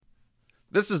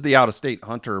This is the Out of State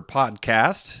Hunter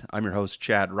podcast. I'm your host,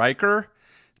 Chad Riker.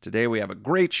 Today we have a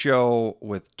great show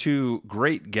with two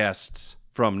great guests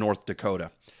from North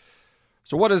Dakota.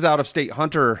 So, what is Out of State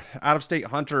Hunter? Out of State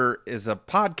Hunter is a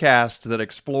podcast that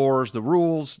explores the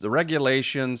rules, the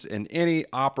regulations, and any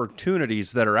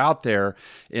opportunities that are out there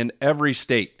in every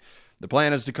state. The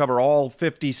plan is to cover all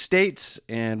 50 states,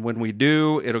 and when we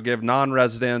do, it'll give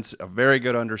non-residents a very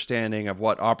good understanding of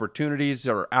what opportunities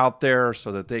are out there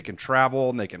so that they can travel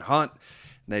and they can hunt,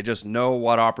 and they just know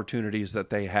what opportunities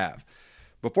that they have.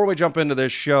 Before we jump into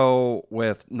this show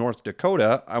with North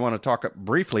Dakota, I want to talk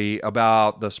briefly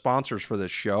about the sponsors for this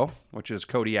show, which is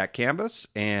Kodiak Canvas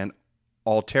and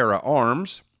Altera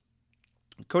Arms.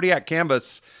 Kodiak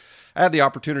Canvas, I had the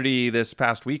opportunity this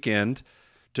past weekend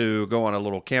to go on a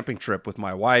little camping trip with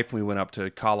my wife. We went up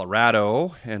to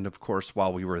Colorado, and of course,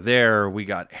 while we were there, we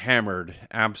got hammered,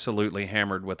 absolutely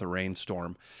hammered with a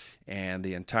rainstorm. And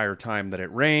the entire time that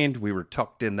it rained, we were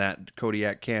tucked in that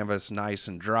Kodiak Canvas, nice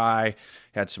and dry,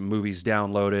 had some movies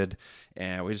downloaded,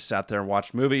 and we just sat there and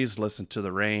watched movies, listened to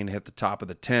the rain hit the top of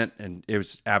the tent, and it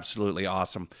was absolutely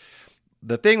awesome.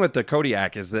 The thing with the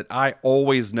Kodiak is that I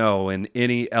always know in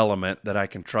any element that I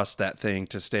can trust that thing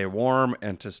to stay warm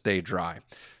and to stay dry.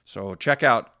 So check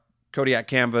out Kodiak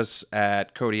Canvas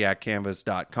at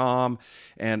kodiakcanvas.com.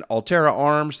 And Altera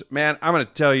Arms, man, I'm going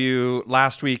to tell you,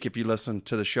 last week, if you listened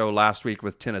to the show last week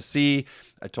with Tennessee,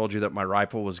 I told you that my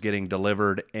rifle was getting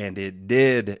delivered, and it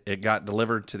did. It got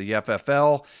delivered to the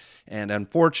FFL. And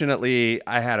unfortunately,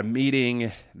 I had a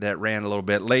meeting that ran a little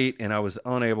bit late, and I was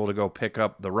unable to go pick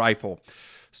up the rifle.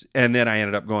 And then I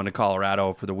ended up going to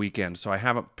Colorado for the weekend. So I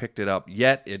haven't picked it up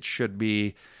yet. It should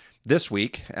be this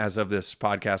week, as of this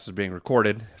podcast is being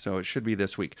recorded. So it should be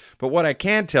this week. But what I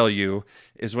can tell you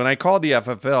is when I called the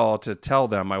FFL to tell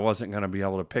them I wasn't going to be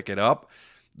able to pick it up,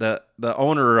 the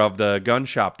owner of the gun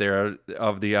shop there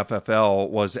of the FFL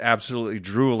was absolutely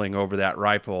drooling over that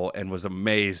rifle and was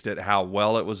amazed at how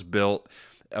well it was built,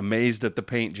 amazed at the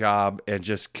paint job, and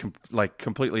just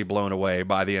completely blown away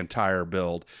by the entire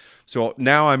build. So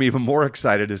now I'm even more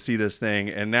excited to see this thing.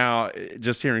 And now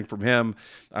just hearing from him,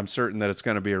 I'm certain that it's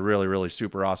going to be a really, really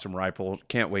super awesome rifle.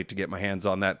 Can't wait to get my hands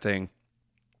on that thing.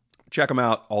 Check them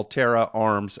out,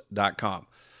 alteraarms.com.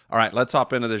 All right, let's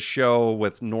hop into this show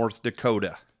with North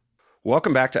Dakota.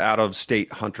 Welcome back to Out of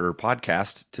State Hunter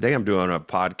podcast. Today I'm doing a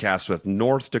podcast with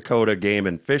North Dakota Game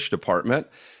and Fish Department,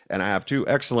 and I have two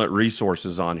excellent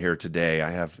resources on here today.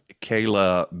 I have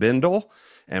Cayla Bindle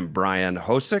and Brian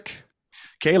Hosick.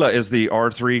 Cayla is the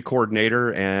R3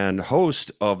 coordinator and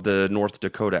host of the North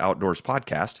Dakota Outdoors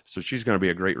podcast, so she's going to be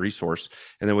a great resource.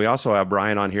 And then we also have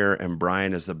Brian on here, and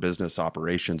Brian is the business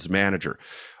operations manager,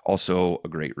 also a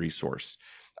great resource.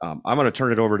 I'm going to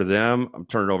turn it over to them. I'm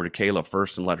turning it over to Cayla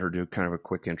first and let her do kind of a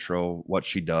quick intro, what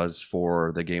she does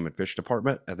for the Game and Fish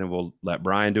Department. And then we'll let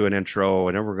Brian do an intro,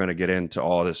 and then we're going to get into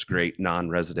all this great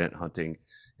non-resident hunting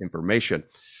information.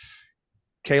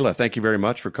 Cayla, thank you very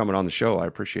much for coming on the show. I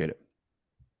appreciate it.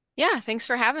 Yeah, thanks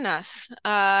for having us.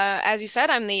 As you said,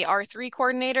 I'm the R3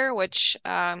 coordinator, which,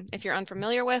 if you're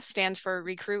unfamiliar with, stands for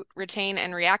Recruit, Retain,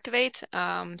 and Reactivate.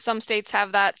 Some states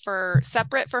have that for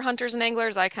separate for hunters and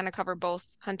anglers. I kind of cover both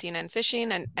hunting and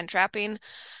fishing and trapping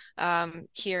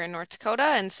here in North Dakota.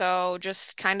 And so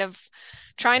just kind of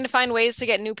trying to find ways to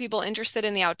get new people interested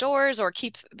in the outdoors or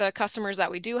keep the customers that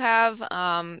we do have.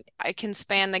 I can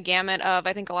span the gamut of,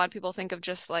 I think a lot of people think of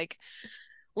just like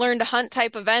learn to hunt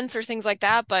type events or things like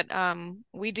that, but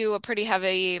we do a pretty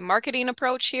heavy marketing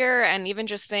approach here, and even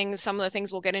just some of the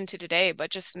things we'll get into today, but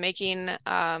just making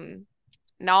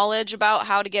knowledge about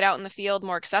how to get out in the field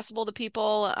more accessible to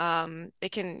people.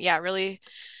 It can, yeah, really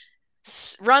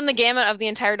run the gamut of the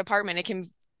entire department. It can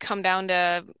come down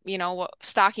to,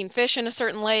 stocking fish in a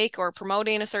certain lake or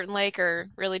promoting a certain lake or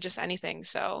really just anything.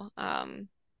 So,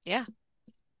 yeah.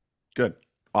 Good.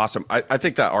 Awesome. I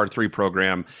think that R3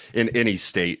 program in any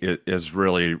state is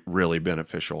really, really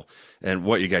beneficial. And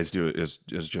what you guys do is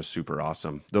just super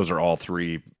awesome. Those are all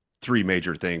three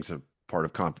major things of part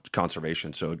of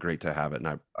conservation. So great to have it.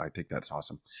 And I think that's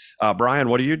awesome. Brian,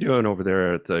 what are you doing over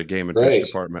there at the Game and Fish Right.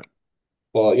 Department?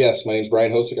 Well, yes, my name is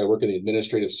Brian Hosick. I work in the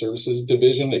Administrative Services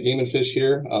Division at Game and Fish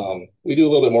here. We do a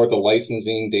little bit more of the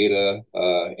licensing, data,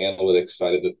 analytics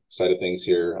side of things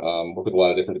here. Work with a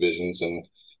lot of different divisions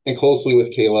and closely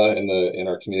with Cayla in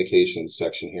our communications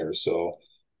section here. So,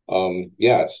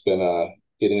 yeah, it's been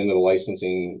getting into the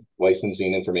licensing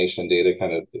information data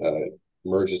kind of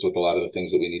merges with a lot of the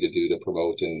things that we need to do to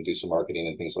promote and do some marketing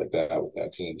and things like that with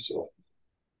that team. So.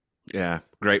 Yeah,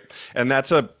 great. And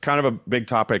that's a kind of a big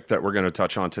topic that we're going to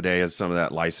touch on today is some of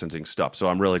that licensing stuff. So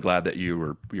I'm really glad that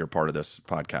you're part of this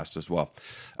podcast as well.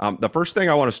 The first thing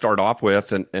I want to start off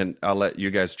with, and I'll let you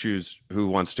guys choose who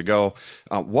wants to go.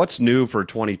 What's new for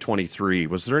 2023?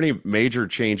 Was there any major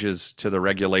changes to the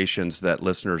regulations that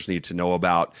listeners need to know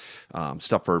about?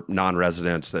 Stuff for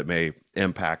non-residents that may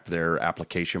impact their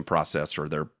application process or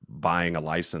their buying a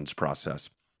license process?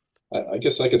 I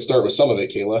guess I could start with some of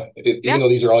it, Cayla, Yeah. even though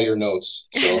these are all your notes.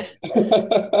 So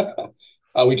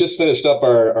we just finished up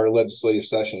our legislative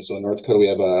session. So in North Dakota, we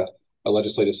have a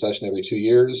legislative session every 2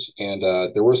 years, and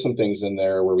there were some things in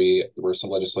there where some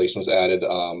legislation was added.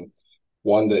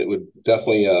 One that would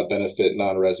definitely benefit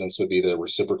non-residents would be the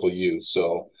reciprocal use.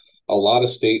 So a lot of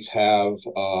states have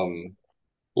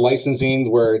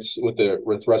licensing where it's with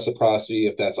reciprocity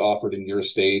if that's offered in your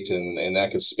state, and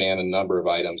that could span a number of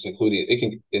items, including it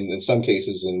can in some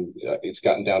cases, and it's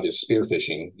gotten down to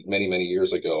spearfishing many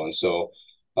years ago. And so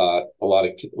a lot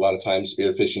of times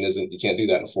spearfishing isn't, you can't do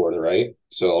that in Florida, right?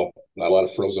 So not a lot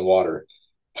of frozen water.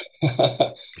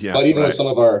 Yeah, But even right. with some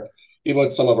of our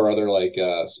other like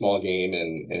small game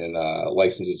and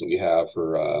licenses that we have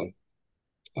for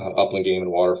upland game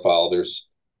and waterfowl, there's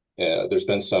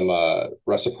been some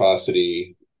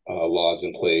reciprocity laws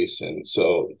in place, and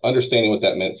so understanding what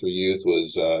that meant for youth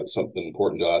was something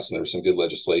important to us. And there was some good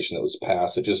legislation that was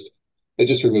passed. It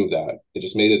just removed that. It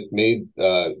just made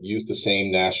youth the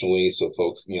same nationally, so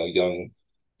folks, young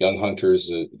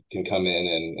hunters can come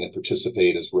in and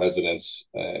participate as residents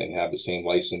and have the same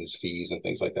license fees and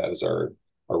things like that as our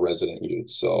resident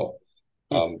youth. So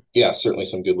yeah, certainly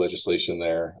some good legislation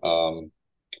there.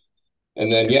 And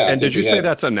then, yeah, I And think did you we say had,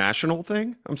 that's a national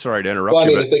thing? I'm sorry to well, interrupt I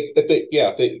you, mean,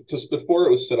 but because before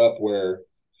it was set up where,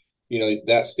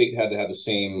 that state had to have the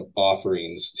same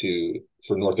offerings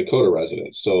for North Dakota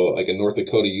residents. So like a North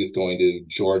Dakota youth going to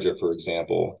Georgia, for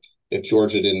example, if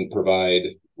Georgia didn't provide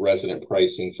resident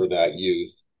pricing for that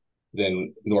youth,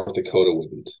 then North Dakota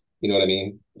wouldn't. You know what I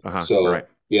mean? right. So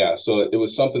yeah, so it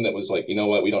was something that was like, you know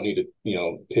what, we don't need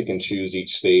to, pick and choose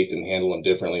each state and handle them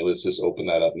differently. Let's just open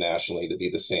that up nationally to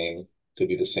be the same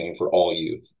for all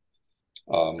youth.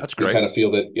 That's We great. kind of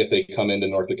feel that if they come into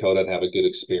North Dakota and have a good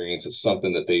experience, it's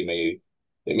something that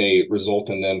it may result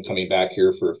in them coming back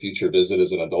here for a future visit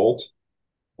as an adult,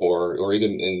 or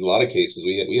even in a lot of cases,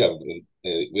 we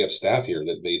have staff here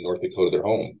that made North Dakota their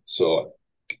home. So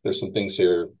there's some things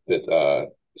here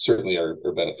that certainly are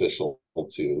beneficial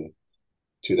to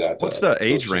that What's the those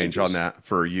age range on changes. that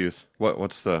for youth?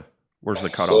 Where's the So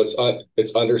cutoff?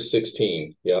 it's under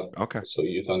 16. Yeah. Okay. So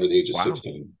youth under the age of Wow.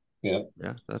 16. Yeah.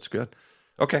 Yeah, that's good.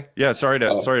 Okay. Yeah, sorry to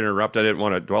interrupt. I didn't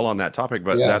want to dwell on that topic,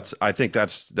 but Yeah. I think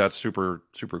that's super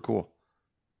cool.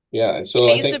 Yeah. And Yeah, so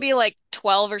it I used to think, be like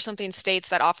 12 or something states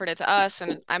that offered it to us,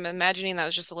 and I'm imagining that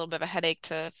was just a little bit of a headache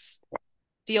to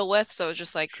deal with. So it was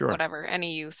just like Sure. whatever,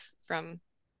 any youth from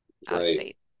out of right.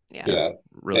 state. Yeah. Yeah. Yeah.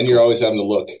 Really And you're cool. always having to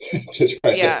look to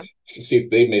try Yeah. to see if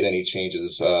they've made any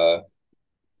changes in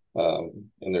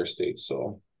their states.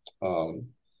 So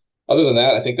other than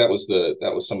that, I think that was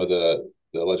some of the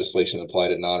legislation applied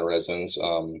to non-residents.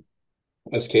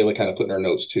 As Cayla kind of put in our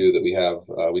notes too, that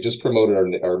we just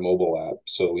promoted our mobile app.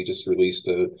 So we just released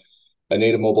a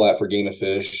native mobile app for game and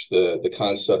fish. The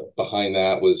concept behind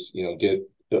that was, get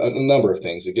a number of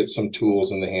things to get some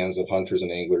tools in the hands of hunters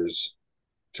and anglers,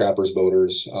 trappers,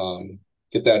 boaters,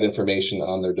 get that information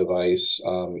on their device,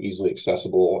 easily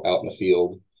accessible out in the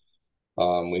field.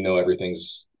 We know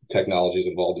everything's technology is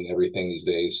involved in everything these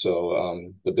days.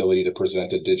 So the ability to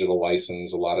present a digital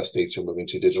license, a lot of states are moving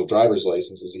to digital driver's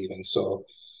licenses even. So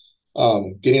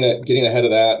getting ahead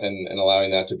of that and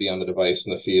allowing that to be on the device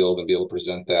in the field and be able to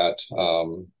present that,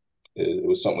 it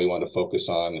was something we wanted to focus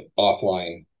on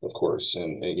offline, of course,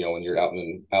 and when you're out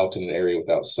in an area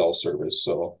without cell service.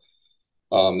 So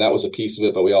that was a piece of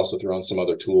it, but we also threw on some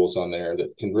other tools on there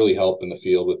that can really help in the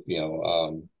field with,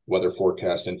 weather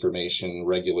forecast information,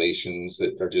 regulations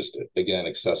that are just, again,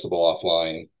 accessible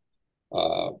offline.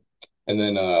 And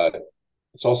then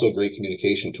it's also a great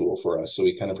communication tool for us. So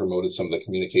we kind of promoted some of the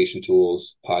communication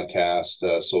tools,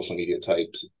 podcast, social media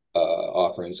types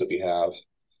offerings that we have.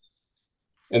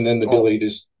 And then the Oh, ability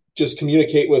to just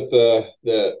communicate with the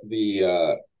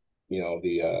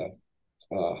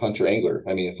hunter angler.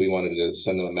 I mean, if we wanted to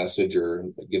send them a message or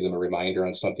give them a reminder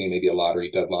on something, maybe a lottery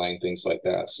deadline, things like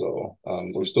that. So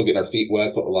we're still getting our feet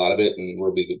wet, a lot of it, and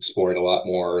we'll be exploring a lot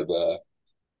more of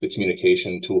the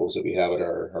communication tools that we have at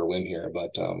our whim here.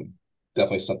 But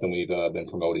definitely something we've been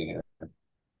promoting here.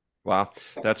 wow.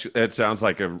 It sounds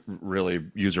like a really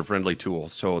user-friendly tool.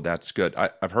 So that's good.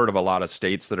 I've heard of a lot of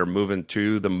states that are moving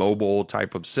to the mobile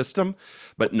type of system,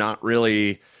 but not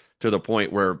really to the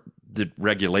point where the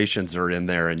regulations are in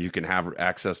there and you can have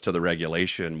access to the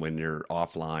regulation when you're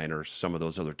offline or some of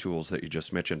those other tools that you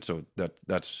just mentioned. So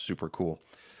that's super cool.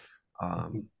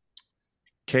 Um,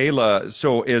 Cayla,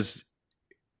 so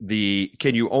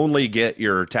can you only get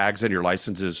your tags and your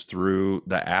licenses through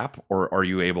the app, or are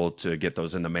you able to get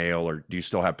those in the mail, or do you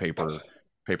still have paper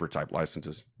type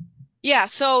licenses? Yeah,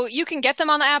 so you can get them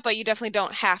on the app, but you definitely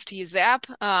don't have to use the app.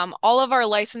 All of our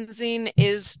licensing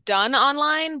is done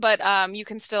online, but you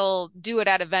can still do it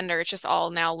at a vendor. It's just all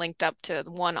now linked up to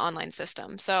one online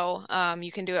system. So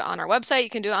you can do it on our website, you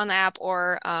can do it on the app,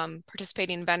 or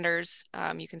participating vendors,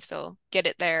 you can still get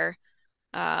it there.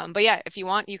 But yeah, if you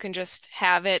want, you can just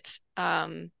have it.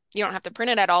 You don't have to print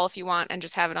it at all if you want, and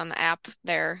just have it on the app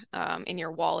there in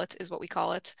your wallet is what we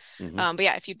call it. Hmm. But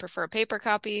yeah, if you'd prefer a paper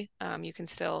copy, you can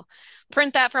still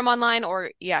print that from online,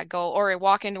 or yeah, go or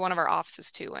walk into one of our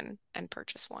offices too and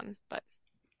purchase one. But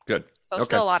Good. so Okay.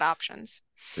 still a lot of options.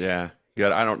 Yeah.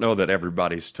 Good. I don't know that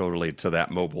everybody's totally to that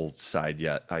mobile side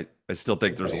yet. I still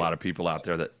think there's a Right. lot of people out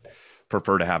there that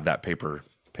prefer to have that paper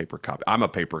copy. I'm a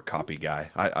paper copy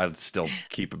guy. I still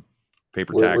keep a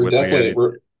paper tag We're with me. definitely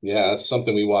we're yeah, that's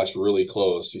something we watch really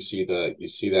close. You see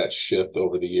that shift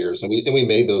over the years, and we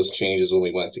made those changes when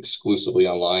we went exclusively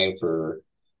online for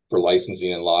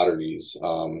licensing and lotteries.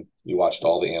 You watched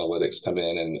all the analytics come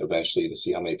in, and eventually to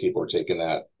see how many people were taking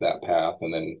that path,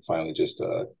 and then finally just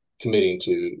committing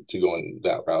to going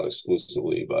that route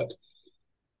exclusively. But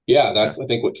yeah, Okay. that's I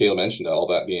think what Cayla mentioned. All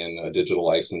that being a digital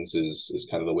license is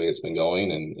kind of the way it's been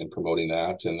going and promoting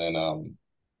that, and then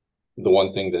the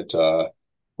one thing that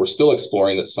we're still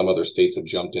exploring that some other states have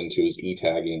jumped into is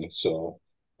e-tagging. So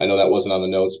I know that wasn't on the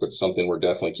notes, but something we're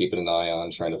definitely keeping an eye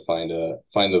on, trying to find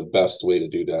the best way to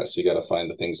do that. So you got to find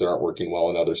the things that aren't working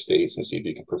well in other states and see if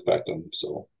you can perfect them.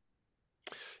 So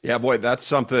Yeah, boy, that's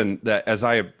something that as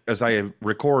I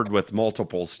record with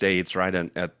multiple states, right?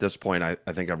 And at this point, I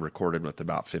think I've recorded with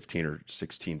about 15 or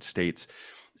 16 states.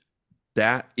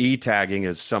 That e-tagging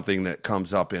is something that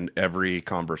comes up in every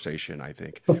conversation, I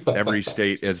think. Every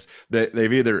state is that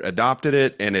they've either adopted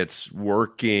it and it's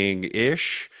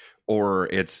working-ish, or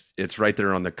it's right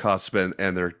there on the cusp and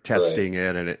they're right, testing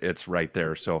it and it's right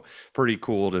there. So pretty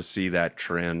cool to see that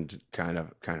trend kind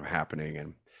of happening,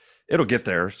 and it'll get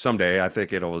there someday. I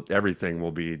think everything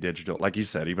will be digital. Like you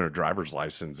said, even a driver's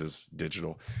license is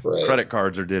digital. right. Credit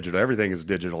cards are digital. Everything is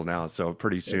digital now. So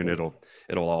pretty soon Mhm.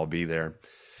 it'll all be there.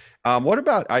 What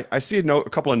about I see a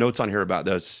couple of notes on here about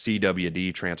the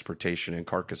CWD transportation and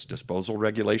carcass disposal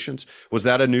regulations. Was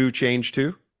that a new change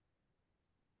too?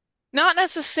 Not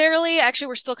necessarily. Actually,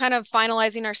 we're still kind of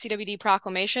finalizing our CWD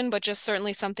proclamation, but just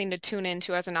certainly something to tune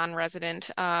into as a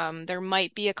non-resident. There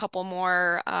might be a couple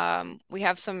more. We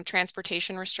have some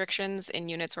transportation restrictions in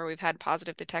units where we've had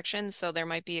positive detections, so there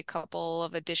might be a couple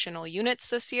of additional units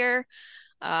this year.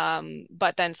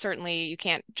 But then certainly you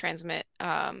can't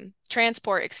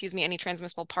transport, excuse me, any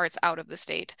transmissible parts out of the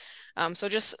state. So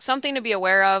just something to be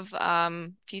aware of.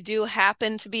 If you do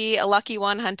happen to be a lucky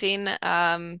one hunting,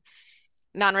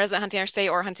 non-resident hunting our state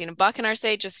or hunting a buck in our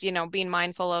state, just, being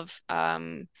mindful of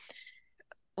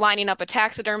lining up a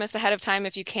taxidermist ahead of time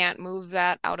if you can't move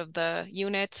that out of the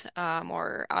unit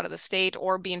or out of the state,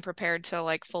 or being prepared to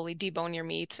like fully debone your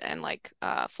meat and like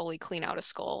fully clean out a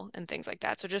skull and things like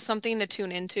that. So just something to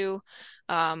tune into.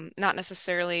 Not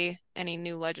necessarily any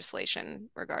new legislation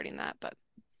regarding that, but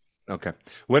Okay.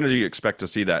 When do you expect to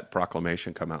see that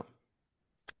proclamation come out?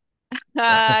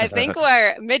 I think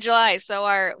we're mid-July,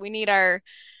 so we need our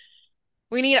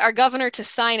governor to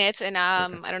sign it, and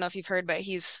Okay. I don't know if you've heard, but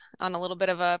he's on a little bit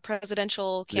of a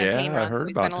presidential campaign Yeah, I run, so heard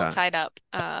he's been about a little that. tied up.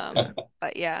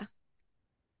 But yeah.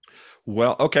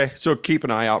 Well, okay. So keep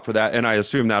an eye out for that, and I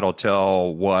assume that'll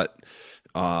tell what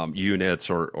units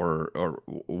or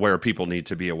where people need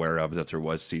to be aware of that there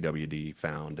was CWD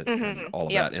found and all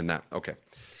of Yep. that in that. Okay.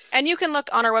 And you can look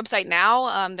on our website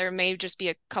now. There may just be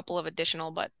a couple of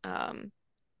additional, but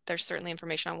there's certainly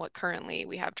information on what currently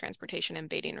we have transportation and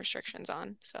baiting restrictions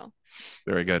on. So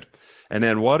Very good. And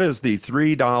then what is the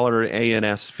 $3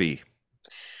 ANS fee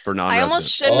for I almost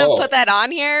non-residents? shouldn't have put Oh, that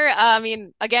on here. I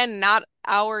mean, again, not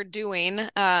our doing,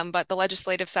 but the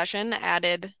legislative session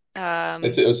added,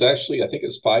 it was actually I think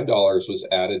it's $5 was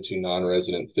added to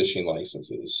non-resident fishing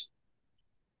licenses.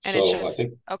 and it's So I just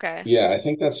think okay. yeah, I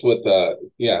think that's what the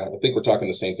yeah, I think we're talking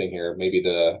the same thing here. Maybe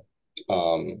the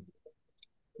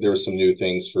there were some new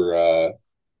things for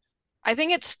I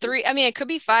think it's three. I mean, it could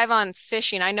be five on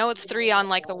fishing. I know it's three on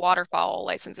like the waterfowl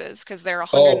licenses because they're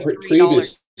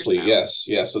 $103 previously, now. yes,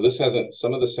 yeah. So this hasn't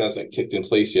some of this hasn't kicked in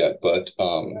place yet, but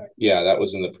yeah, that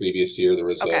was in the previous year. There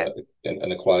was Okay.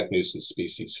 an aquatic nuisance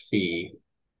species fee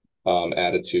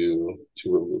added to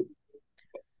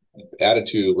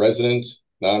resident,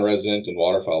 non-resident, and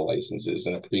waterfowl licenses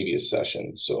in a previous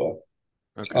session. So,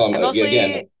 Okay. I again,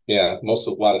 mostly yeah, a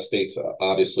lot of states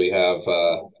obviously have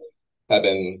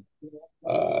been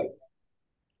uh,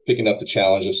 picking up the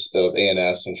challenge of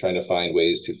ANS and trying to find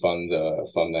ways to fund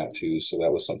that too. So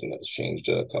that was something that was changed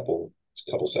a couple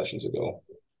sessions ago.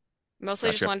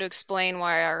 mostly just Gotcha. wanted to explain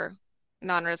why our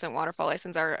non-resident waterfall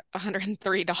license are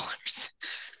 $103.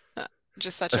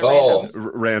 Just such a Oh, random.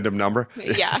 Random number.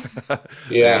 Yeah.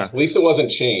 yeah. Yeah. At least it wasn't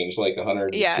changed like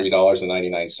Yeah.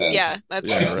 $103.99. Yeah, that's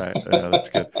Yeah, true. right. Yeah, that's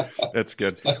good. That's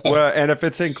good. Well, and if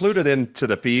it's included into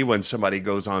the fee when somebody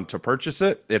goes on to purchase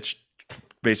it, it's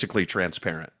basically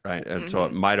transparent, right? And so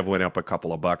it Hmm. might have went up a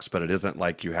couple of bucks, but it isn't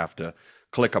like you have to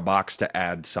click a box to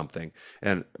add something.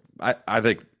 And I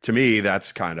think to me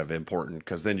that's kind of important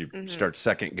because then you Hmm. start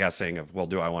second guessing of, well,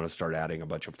 do I want to start adding a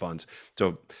bunch of funds?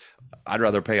 So I'd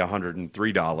rather pay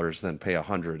 $103 than pay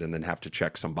 100 and then have to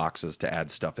check some boxes to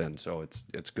add stuff in. So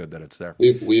it's good that it's there.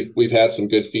 We've had some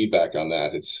good feedback on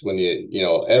that. It's when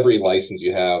every license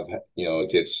you have,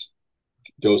 it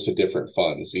goes to different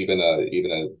funds, even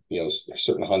a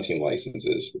certain hunting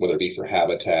licenses, whether it be for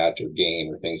habitat or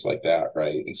game or things like that,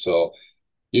 right? And so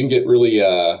you can get really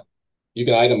you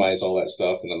can itemize all that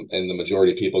stuff, and the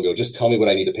majority of people go, just tell me what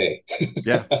I need to pay.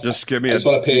 Yeah, just give me I a just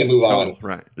want to pay and move total. on.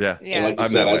 Right. Yeah, And Yeah. like you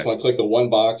I'm said, that I just way. want to click the one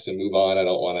box and move on. I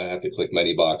don't want to have to click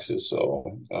many boxes.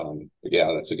 So,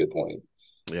 yeah, that's a good point.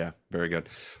 Yeah, very good.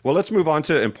 Well, let's move on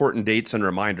to important dates and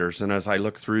reminders. And as I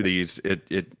look through these,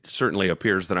 it certainly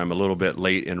appears that I'm a little bit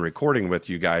late in recording with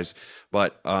you guys,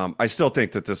 but I still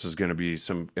think that this is going to be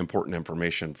some important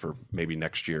information for maybe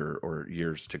next year or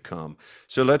years to come.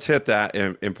 So let's hit that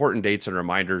important dates and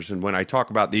reminders. And when I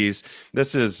talk about these,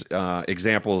 this is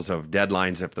examples of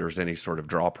deadlines if there's any sort of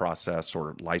draw process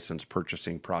or license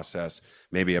purchasing process,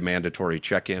 maybe a mandatory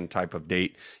check-in type of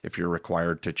date if you're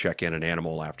required to check in an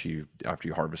animal after you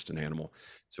harvest an animal.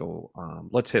 So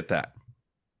let's hit that.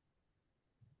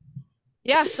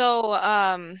 Yeah, so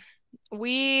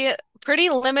we pretty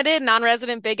limited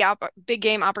non-resident big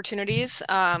game opportunities,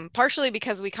 partially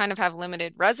because we kind of have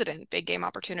limited resident big game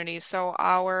opportunities. So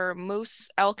our moose,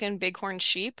 elk, and bighorn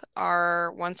sheep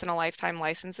are once in a lifetime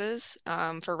licenses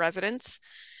for residents,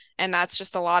 and that's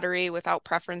just a lottery without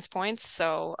preference points.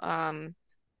 So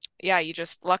yeah, you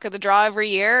just luck of the draw every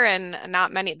year, and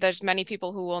there's many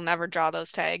people who will never draw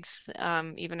those tags,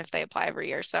 even if they apply every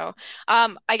year. So,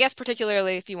 I guess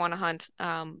particularly if you want to hunt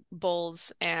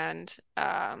bulls and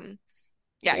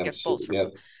yeah, I Yeah, guess bulls for yeah,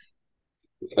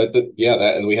 yeah.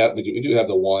 That and we do have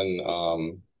the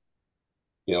one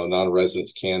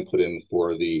non-residents can put in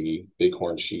for the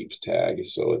bighorn sheep tag.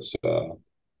 So it's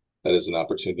that is an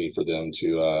opportunity for them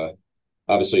to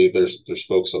obviously there's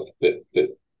folks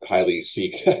that highly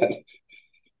seek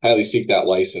that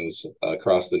license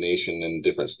across the nation in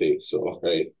different states. So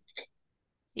right,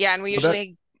 yeah, and we Well, that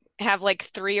usually have like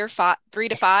three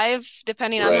to five,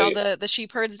 depending on how right. the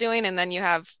sheep herd's doing, and then you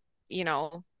have, you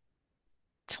know,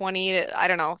 20, I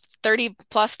don't know, 30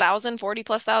 plus thousand, 40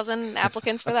 plus thousand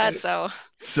applicants for that. So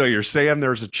so you're saying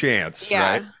there's a chance,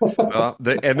 right? yeah,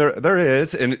 And there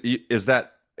is, and is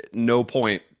that no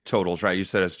point totals, right? You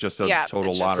said it's just a yeah, total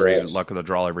it's just lottery, Correct. luck of the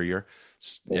draw every year.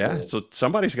 Yeah, Mm-hmm. so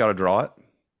somebody's got to draw it.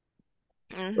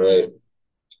 Right. hmm.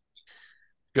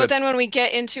 But Good. then when we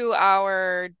get into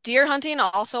our deer hunting,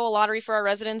 also a lottery for our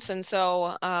residents. And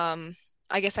so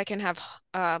I guess I can have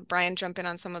Brian jump in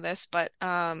on some of this, but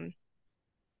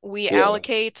we Yeah.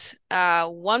 allocate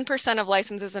 1% of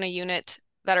licenses in a unit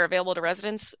that are available to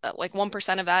residents. Like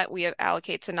 1% of that we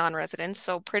allocate to non-residents.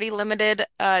 So pretty limited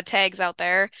tags out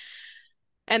there.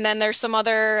 And then there's some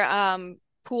other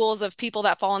pools of people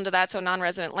that fall into that. So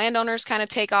non-resident landowners kind of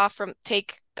take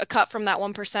a cut from that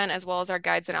 1% as well as our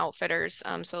guides and outfitters.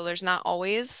 So there's not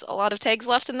always a lot of tags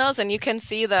left in those. And you can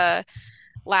see the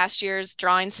last year's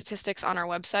drawing statistics on our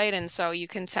website. And so you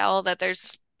can tell that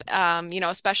there's,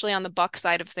 especially on the buck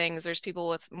side of things, there's people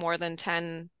with more than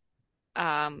 10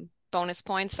 bonus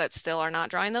points that still are not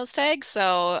drawing those tags.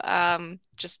 So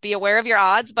just be aware of your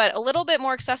odds, but a little bit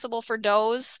more accessible for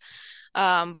does.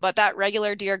 But that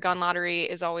regular deer gun lottery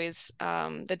is always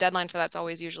the deadline for that's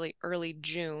always usually early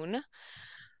June.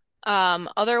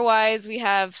 Otherwise, we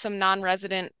have some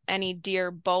non-resident any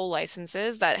deer bow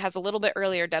licenses that has a little bit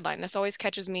earlier deadline. This always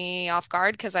catches me off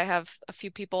guard because I have a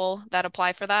few people that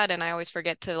apply for that, and I always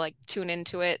forget to like tune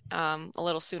into it a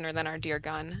little sooner than our deer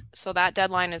gun. So that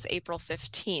deadline is April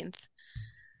 15th.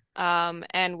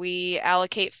 And we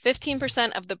allocate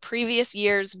 15% of the previous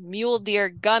year's mule deer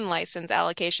gun license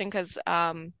allocation because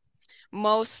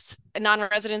most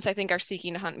non-residents, I think, are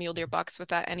seeking to hunt mule deer bucks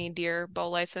without any deer bow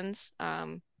license.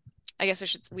 I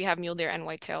guess we have mule deer and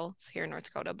whitetail here in North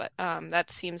Dakota, but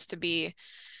that seems to be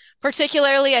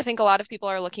particularly, I think a lot of people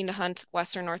are looking to hunt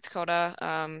Western North Dakota,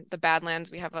 the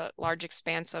Badlands. We have a large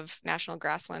expanse of national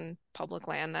grassland public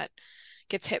land that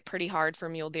gets hit pretty hard for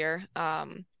mule deer.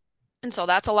 And so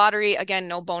that's a lottery. Again,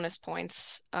 no bonus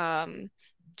points.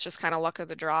 It's just kind of luck of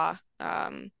the draw.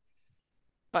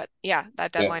 But yeah,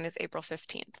 that Yeah. deadline is April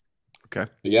 15th. Okay.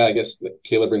 Yeah, I guess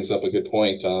Cayla brings up a good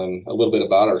point. A little bit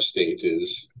about our state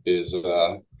is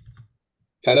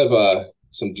kind of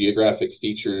some geographic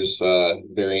features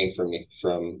varying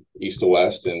from east to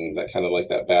west, and that kind of like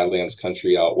that Badlands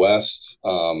country out west.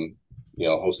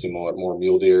 Hosting more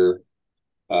mule deer,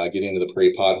 getting into the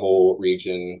prairie pothole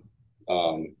region.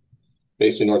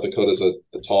 Basically, North Dakota is a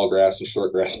tall grass and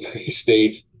short grass prairie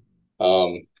state.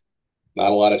 Not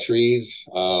a lot of trees.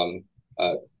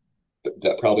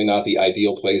 That probably not the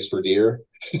ideal place for deer.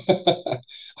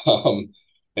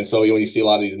 And so when you see a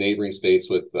lot of these neighboring states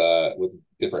with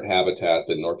different habitat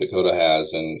that North Dakota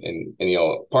has, and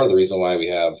part of the reason why we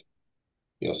have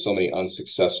so many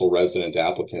unsuccessful resident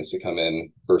applicants to come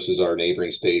in versus our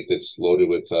neighboring state that's loaded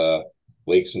with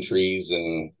lakes and trees,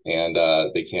 and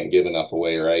they can't give enough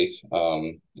away, right?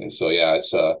 And so yeah,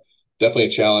 it's definitely a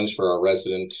challenge for our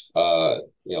resident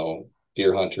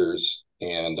deer hunters,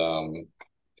 and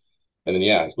then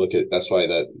yeah, that's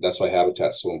why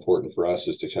habitat's so important for us,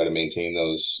 is to try to maintain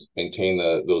those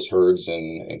herds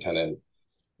and kind of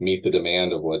meet the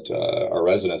demand of what our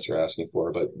residents are asking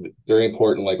for. But very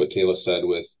important, like what Cayla said,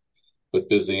 with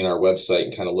visiting our website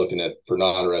and kind of looking at, for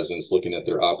non-residents, looking at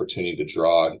their opportunity to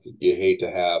draw. You hate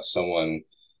to have someone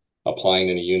applying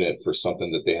in a unit for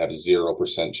something that they have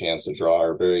 0% chance to draw,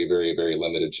 or very, very, very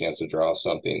limited chance to draw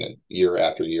something year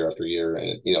after year after year.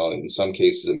 And in some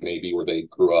cases it may be where they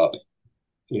grew up,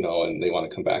 and they want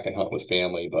to come back and hunt with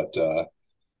family. But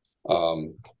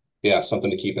yeah,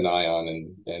 something to keep an eye on,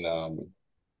 and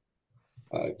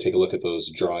take a look at those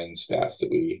drawing stats that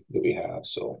we have.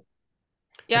 So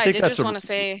Yeah, I did just want to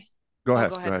say, Go ahead.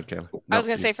 go Go ahead. ahead, Cayla. I was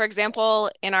going to say, for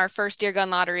example, in our first deer gun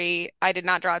lottery, I did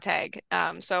not draw a tag.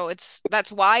 So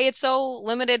that's why it's so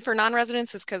limited for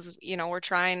non-residents, is because, we're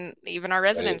trying, even our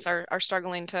residents are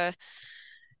struggling to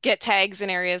get tags in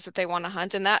areas that they want to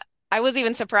hunt. And that I was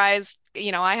even surprised,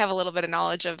 I have a little bit of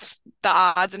knowledge of the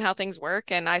odds and how things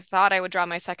work, and I thought I would draw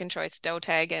my second choice doe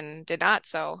tag and did not.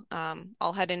 So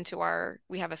I'll head into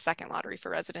we have a second lottery for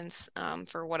residents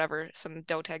for some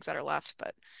doe tags that are left.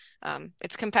 But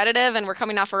it's competitive, and we're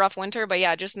coming off a rough winter, but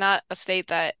yeah, just not a state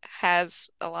that has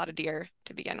a lot of deer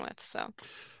to begin with. So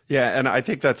yeah, and I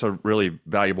think that's a really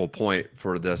valuable point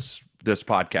for this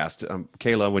podcast.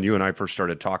 Cayla, when you and I first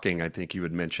started talking, I think you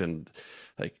had mentioned,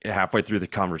 like, halfway through the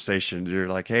conversation, you're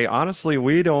like, hey, honestly,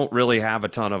 we don't really have a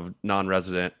ton of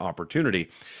non-resident opportunity.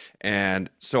 And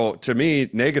so to me,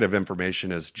 negative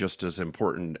information is just as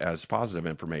important as positive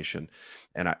information.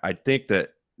 And I think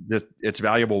that it's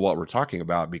valuable what we're talking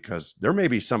about, because there may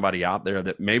be somebody out there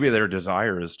that maybe their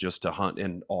desire is just to hunt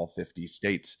in all 50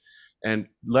 states, and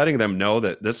letting them know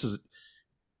that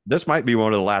this might be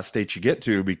one of the last states you get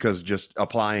to, because just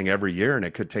applying every year, and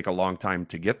it could take a long time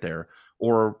to get there.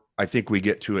 Or I think we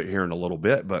get to it here in a little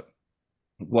bit, but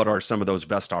what are some of those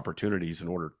best opportunities in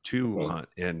order to hunt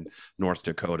in North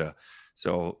Dakota?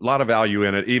 So a lot of value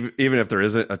in it. Even if there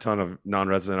isn't a ton of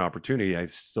non-resident opportunity, I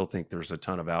still think there's a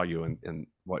ton of value in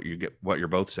what you're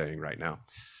both saying right now.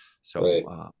 So, right.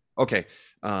 Okay.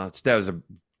 That was a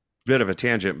bit of a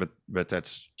tangent, but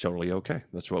that's totally okay.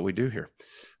 That's what we do here.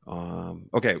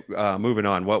 Okay. Moving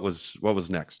on. What was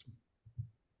next?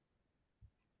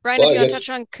 Brian, if you want to touch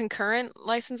on concurrent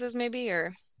licenses, maybe,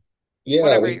 or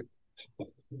whatever.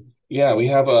 We have we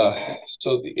have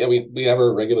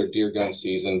our regular deer gun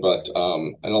season, but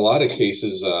in a lot of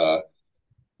cases,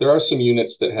 there are some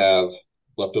units that have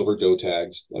leftover doe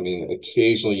tags. I mean,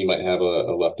 occasionally you might have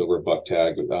a leftover buck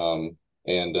tag, but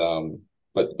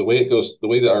the way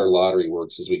that our lottery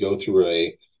works is we go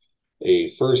through a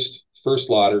first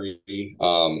lottery.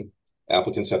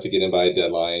 Applicants have to get in by a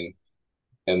deadline,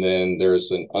 and then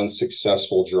there's an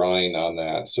unsuccessful drawing on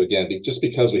that. So again, just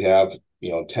because we have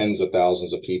tens of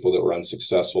thousands of people that were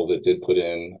unsuccessful that did put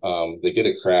in, they get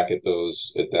a crack at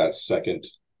that second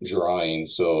drawing.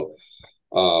 So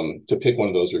to pick one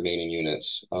of those remaining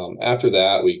units. After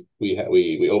that, we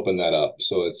open that up.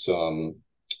 So it's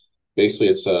basically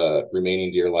it's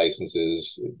remaining deer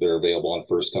licenses. They're available on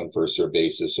first come first served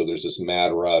basis. So there's this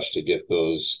mad rush to get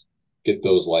those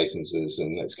licenses,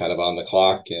 and it's kind of on the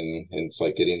clock, and it's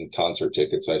like getting concert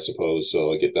tickets, I suppose.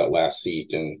 So I get that last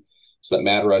seat, and so that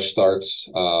mad rush starts.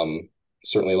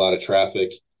 certainly a lot of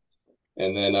traffic.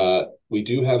 And then we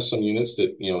do have some units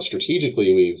that,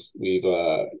 strategically we've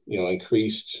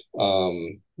increased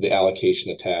the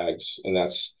allocation of tags, and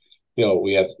that's,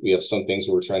 we have some things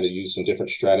where we're trying to use some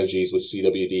different strategies with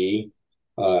CWD,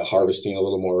 harvesting a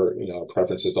little more,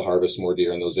 preferences to harvest more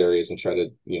deer in those areas and try to,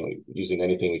 using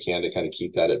anything we can to kind of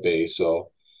keep that at bay. So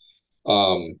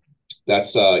um,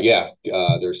 that's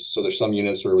there's some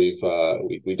units where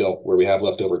we don't where we have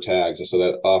leftover tags, and so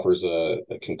that offers a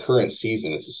concurrent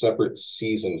season. It's a separate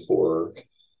season for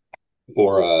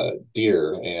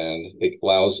deer, and it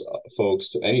allows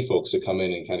any folks to come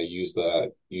in and kind of use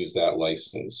that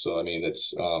license. So I mean,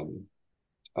 it's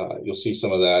you'll see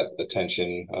some of that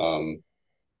attention,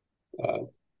 uh,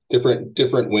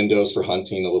 different windows for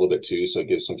hunting a little bit too, so it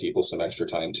gives some people some extra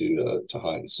time to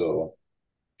hunt. So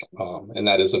and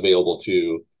that is available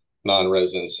to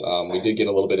non-residents. We did get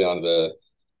a little bit on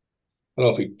I don't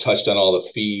know if we touched on all the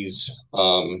fees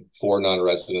for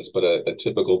non-residents, but a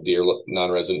typical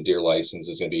non-resident deer license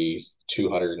is going to be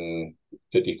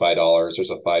 $255. There's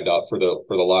a $5 for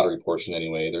the lottery portion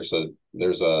anyway. There's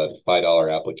a $5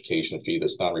 application fee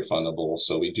that's non-refundable.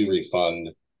 So we do refund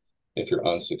if you're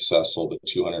unsuccessful the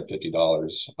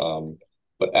 $250.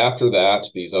 But after that,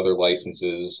 these other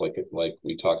licenses, like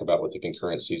we talk about with the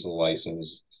concurrent season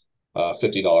license,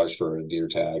 $50 for a deer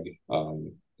tag,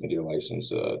 a deer license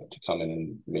to come in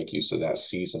and make use of that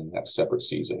separate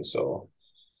season. So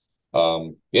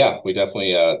yeah, we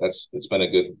definitely it's been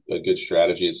a good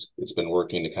strategy. It's been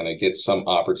working to kind of get some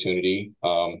opportunity.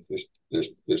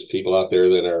 There's people out there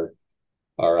that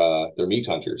are they're meat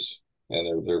hunters,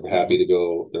 and they're happy to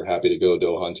go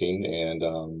doe hunting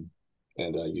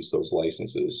and use those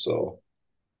licenses. So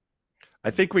I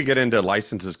think we get into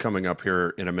licenses coming up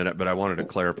here in a minute, but I wanted to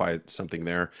clarify something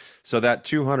there. So that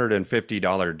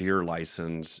 $250 deer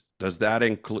license, does that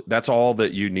include, that's all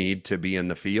that you need to be in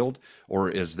the field, or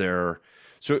is there,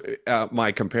 so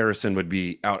my comparison would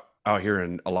be out here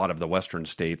in a lot of the Western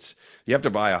states, you have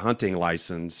to buy a hunting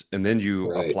license and then you right,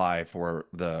 apply for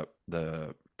the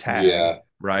tag, yeah,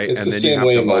 right? it's And the then you same have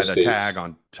way to in buy most the tag states.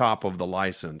 on top of the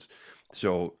license.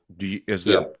 So is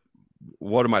there, Yeah,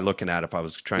 what am I looking at if I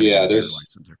was trying to get yeah, a deer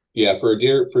license? for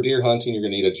deer hunting, you're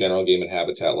gonna need a general game and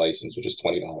habitat license, which is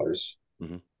 $20.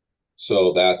 Mhm.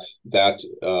 So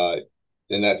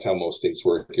and that's how most states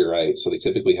work. You're right. So they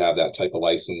typically have that type of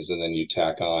license, and then you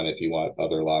tack on if you want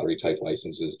other lottery type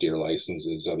licenses, deer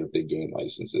licenses, other big game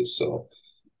licenses. So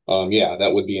yeah,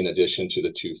 that would be in addition to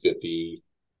the 250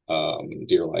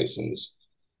 deer license.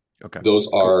 Okay, Those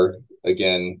cool. are,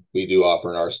 again, we do offer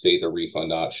in our state a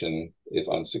refund option if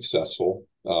unsuccessful.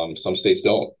 Some states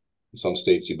don't. Some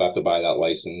states you have to buy that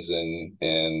license,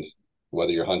 and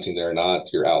whether you're hunting there or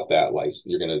not, you're out that license.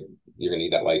 You're gonna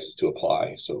need that license to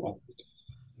apply. So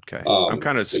Okay. I'm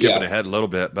kind of but skipping yeah, ahead a little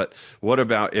bit, but what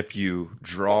about if you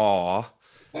draw,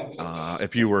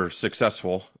 if you were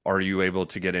successful, are you able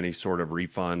to get any sort of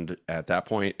refund at that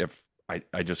point if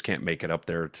I just can't make it up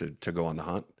there to go on the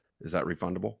hunt? Is that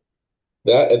refundable?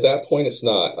 that at that point it's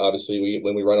not. Obviously,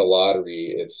 when we run a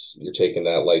lottery, it's you're taking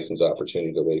that license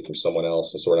opportunity away from someone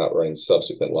else, and so we're not running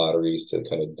subsequent lotteries to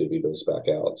kind of divvy those back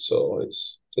out. So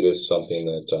it is something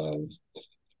that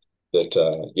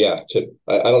yeah,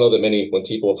 I don't know that many when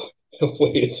people have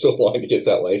waited so long to get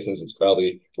that license, it's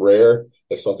probably rare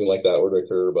if something like that were to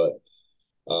occur. But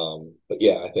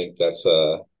yeah, I think that's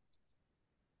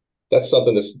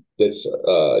something that's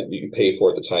you can pay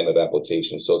for at the time of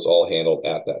application, so it's all handled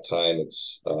at that time.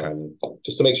 It's Okay.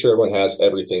 just to make sure everyone has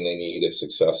everything they need if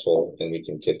successful, and we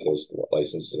can kick those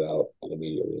licenses out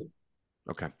immediately.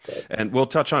 Okay. But, And we'll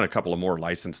touch on a couple of more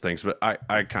license things, but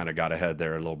I kind of got ahead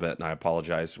there a little bit and I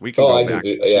apologize. We can oh, go I did. back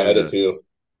Yeah, I to did too.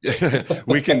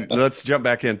 we can let's jump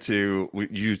back into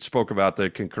you spoke about the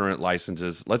concurrent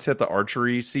licenses. Let's hit the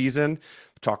archery season,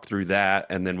 talk through that,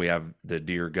 and then we have the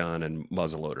deer gun and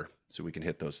muzzleloader. So we can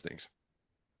hit those things.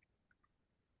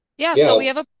 Yeah, so Yeah, we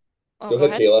have a, oh, go go ahead,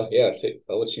 ahead. Kayla. Yeah,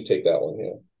 I'll let you take that one.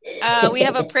 We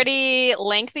have a Yeah. pretty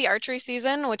lengthy archery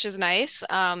season, which is nice.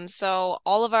 So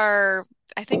all of our,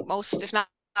 I think most, if not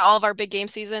all of our big game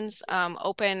seasons,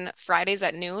 open Fridays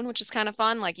at noon, which is kind of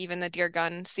fun. Like even the deer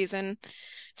gun season,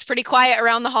 it's pretty quiet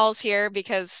around the halls here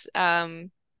because,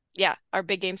 yeah, our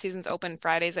big game season's open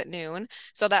Fridays at noon.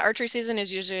 So that archery season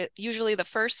is usually the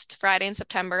first Friday in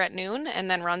September at noon, and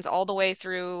then runs all the way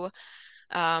through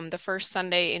the first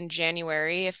Sunday in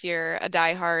January. If you're a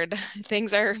diehard,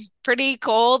 things are pretty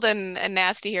cold and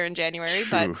nasty here in January,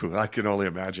 but Phew, I can only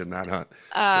imagine that, huh?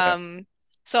 Yeah. um,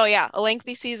 so yeah, a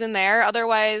lengthy season there.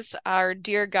 Otherwise, our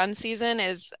deer gun season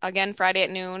is again Friday at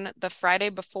noon, the Friday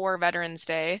before Veterans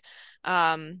Day.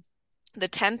 Um, The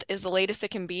 10th is the latest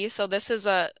it can be. So this is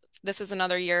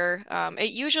another year.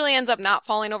 It usually ends up not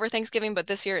falling over Thanksgiving, but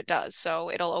this year it does.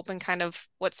 So it'll open kind of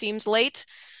what seems late,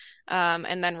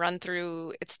 and then run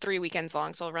through. It's 3 weekends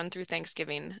long, so it'll run through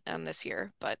Thanksgiving this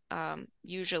year. But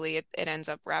usually it ends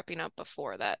up wrapping up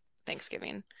before that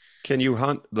Thanksgiving. Can you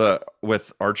hunt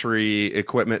with archery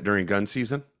equipment during gun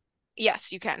season?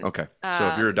 Yes, you can. Okay. So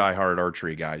if you're a diehard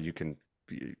archery guy, you can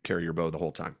carry your bow the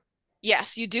whole time.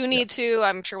 Yes, you do Yeah. need to,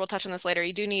 I'm sure we'll touch on this later,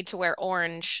 you do need to wear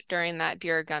orange during that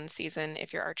deer gun season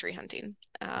if you're archery hunting.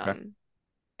 Okay.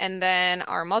 And then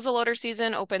our muzzleloader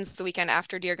season opens the weekend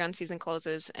after deer gun season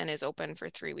closes and is open for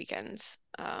 3 weekends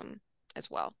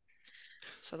as well.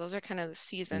 So those are kind of the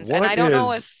seasons. And I What don't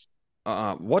know is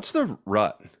if, what's the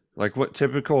rut? Like what's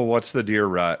the deer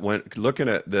rut? When looking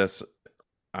at this,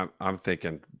 I'm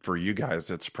thinking for you guys,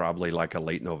 it's probably like a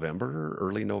late November,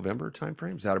 early November time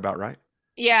frame. Is that about right?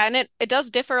 yeah, and it does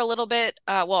differ a little bit,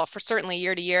 well, for certainly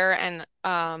year to year. And,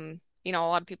 a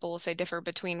lot of people will say differ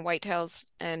between whitetails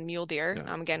and mule deer.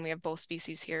 Yeah. Again, we have both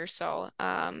species here. So,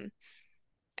 and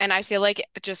I feel like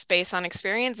just based on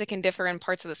experience, it can differ in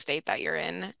parts of the state that you're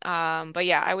in. But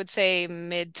yeah, I would say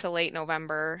mid to late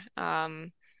November,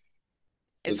 The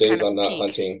is days kind of I'm not peak.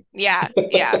 hunting. Yeah,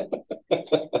 yeah.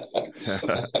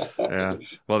 Yeah.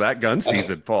 Well, that gun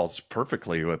season falls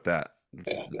perfectly with Yeah.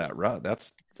 that rut.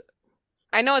 That's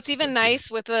I know it's even nice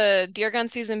with the deer gun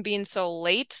season being so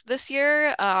late this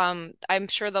year. I'm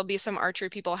sure there'll be some archery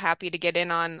people happy to get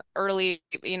in on early,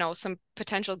 some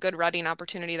potential good rutting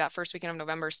opportunity that first weekend of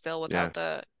November still yeah, without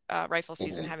the rifle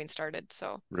season Mhm. having started.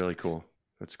 So. really cool.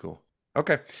 That's cool.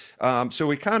 Okay. So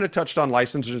we kind of touched on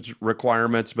license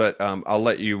requirements, but I'll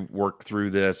let you work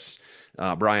through this.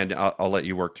 Brian, I'll let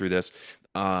you work through this.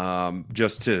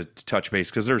 Just to touch base,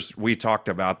 because we talked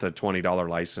about the $20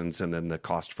 license and then the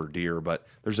cost for deer, but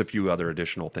there's a few other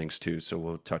additional things too. So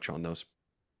we'll touch on those.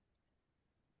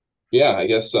 Yeah, I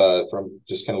guess from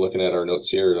just kind of looking at our notes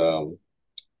here,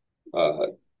 uh,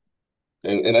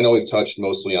 and I know we've touched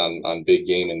mostly on big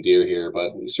game and deer here,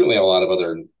 but we certainly have a lot of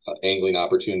other angling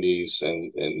opportunities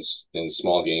and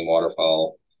small game,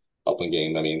 waterfowl, upland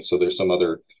game. I mean, so there's some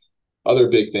other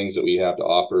big things that we have to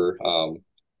offer.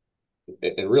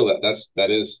 And really, that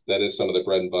is some of the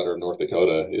bread and butter of North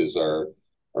Dakota is our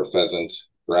pheasant,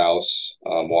 grouse,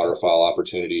 waterfowl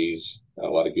opportunities, a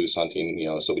lot of goose hunting.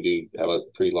 So we do have a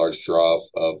pretty large draw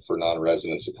of for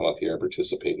non-residents to come up here and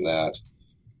participate in that.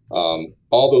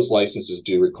 All those licenses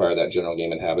do require that general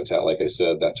game and habitat. Like I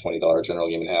said, that $20 general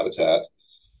game and habitat.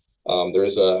 There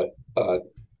is a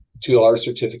 $2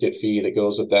 certificate fee that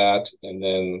goes with that, and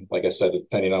then, like I said,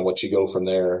 depending on what you go from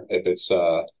there, if it's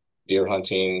deer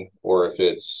hunting or if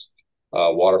it's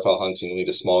waterfowl hunting, you need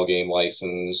a small game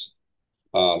license.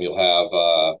 You'll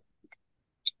have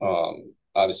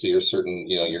obviously your certain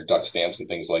your duck stamps and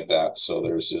things like that. So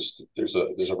there's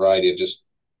a variety of just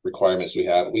requirements we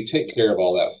have. We take care of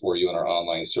all that for you in our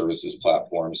online services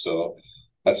platform. So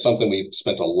that's something we've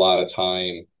spent a lot of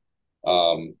time.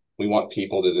 We want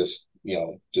people to just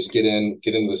get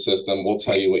into the system. We'll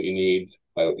tell you what you need,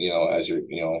 as you're,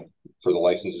 for the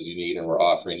licenses you need, and we're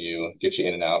offering you, get you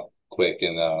in and out quick,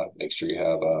 and make sure you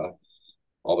have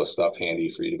all the stuff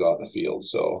handy for you to go out in the field.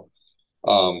 So,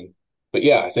 but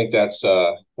yeah, I think that's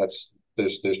there's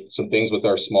some things with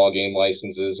our small game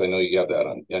licenses. I know you have that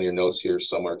on your notes here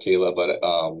somewhere, Cayla, but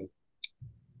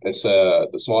it's the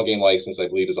small game license, I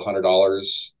believe, is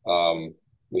 $100.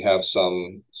 We have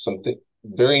some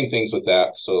varying things with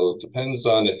that. So it depends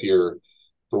on if you're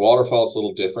for waterfowl, it's a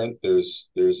little different. There's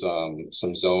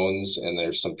some zones and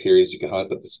there's some periods you can hunt,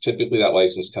 but it's typically that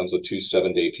license comes with 2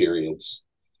 7-day periods.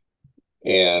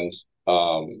 And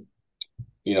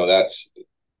that's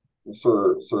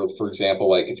for example,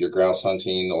 like if you're grouse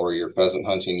hunting or you're pheasant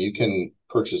hunting, you can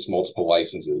purchase multiple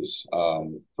licenses.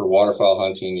 For waterfowl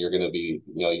hunting, you're going to be,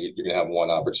 you're going to have one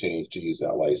opportunity to use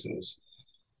that license.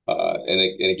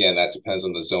 And again, that depends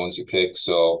on the zones you pick.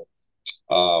 So,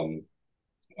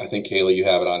 I think Cayla, you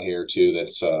have it on here too.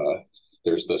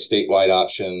 There's the statewide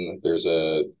option.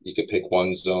 You could pick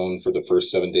one zone for the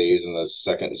first 7 days and the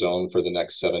second zone for the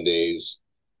next 7 days.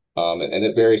 And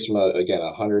it varies from again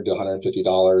 $100 to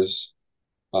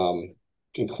 $150,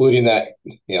 including that.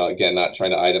 Again, not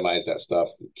trying to itemize that stuff.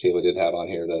 Cayla did have on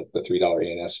here the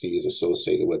 $3 ANS fee is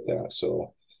associated with that.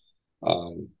 So,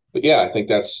 but yeah, I think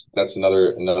that's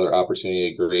another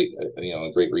opportunity, a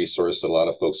great resource. A lot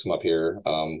of folks come up here.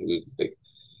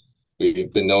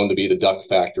 We've been known to be the duck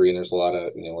factory, and there's a lot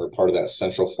of we're part of that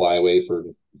central flyway for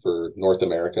North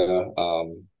America,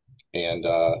 and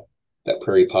that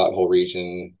prairie pothole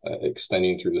region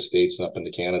extending through the states and up into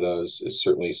Canada is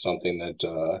certainly something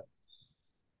that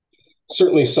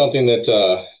certainly something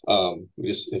that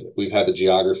we've had the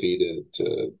geography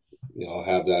to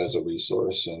have that as a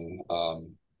resource, and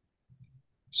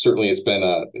certainly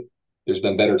there's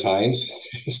been better times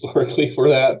historically for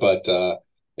that, but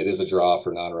it is a draw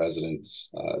for non-residents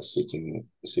seeking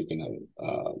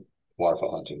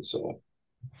waterfowl hunting. So,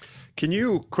 Can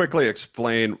you quickly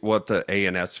explain what the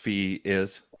ANS fee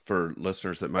is for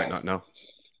listeners that might not know?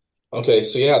 okay,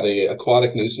 so yeah, the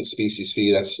aquatic nuisance species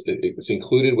fee, it's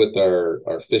included with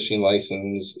our fishing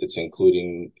license. It's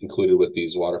included with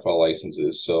these waterfowl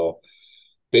licenses. So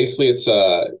basically, it's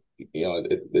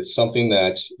something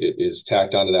that is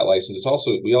tacked onto that license.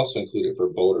 We also include it for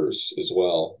boaters as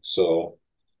well. So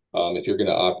if you're going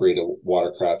to operate a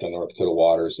watercraft on North Dakota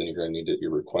waters, then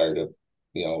you're required to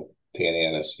pay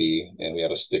an ANS fee, and we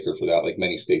have a sticker for that, like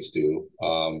many states do.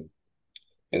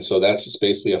 And so that's just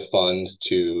basically a fund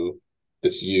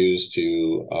that's used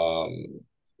to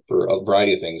for a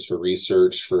variety of things, for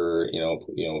research, for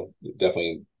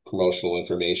definitely promotional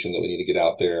information that we need to get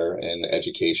out there, and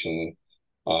education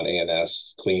on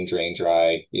ANS, clean, drain,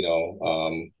 dry,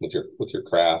 with your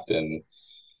craft, and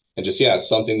just it's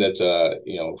something that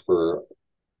for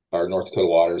our North Dakota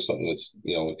waters, something that's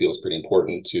it feels pretty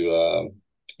important to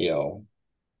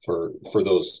for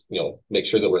those make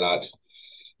sure we're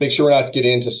not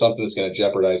getting into something that's going to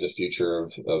jeopardize the future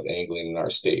of angling in our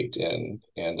state. And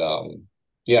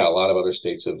a lot of other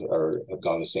states have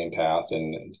gone the same path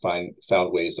and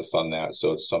found ways to fund that.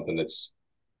 So it's something that's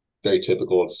very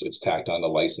typical. It's tacked on the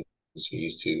license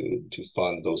fees to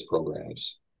fund those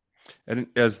programs. And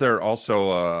is there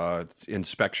also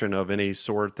inspection of any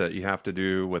sort that you have to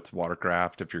do with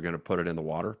watercraft if you're going to put it in the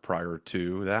water prior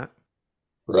to that?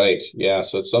 Right. Yeah.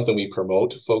 So it's something we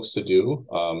promote folks to do,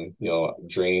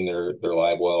 draining their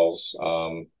live wells. A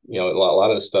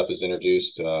lot of the stuff is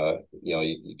introduced,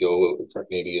 you go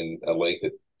maybe in a lake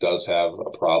that does have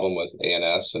a problem with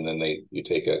ANS, and then you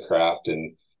take a craft,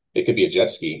 and it could be a jet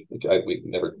ski. We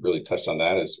never really touched on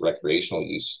that as recreational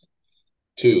use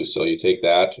too. So you take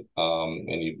that,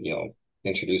 and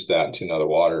introduce that into another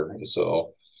water. And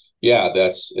so,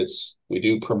 we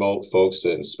do promote folks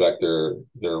to inspect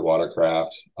their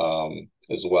watercraft,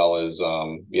 as well as,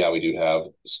 we do have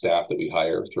staff that we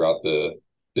hire throughout the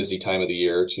busy time of the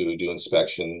year to do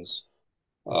inspections.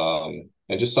 And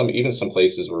just even some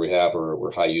places where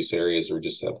we're high use areas where we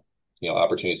just have,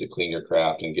 opportunities to clean your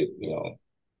craft and get,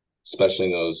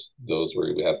 especially in those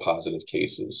where we have positive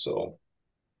cases. So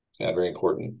yeah, very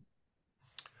important.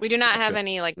 We do not have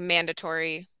any like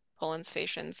mandatory pull-in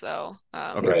stations though.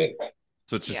 Okay. Right.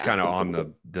 So it's just kind of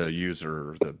on the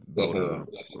user, the boater, Mhm.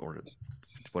 or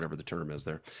whatever the term is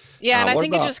there. Yeah, and I What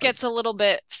think it about, just gets a little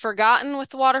bit forgotten with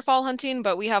the waterfowl hunting,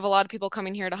 but we have a lot of people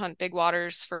coming here to hunt big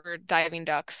waters for diving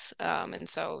ducks. And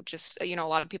so just, a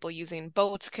lot of people using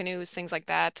boats, canoes, things like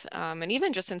that. And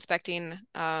even just inspecting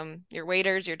your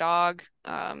waders, your dog,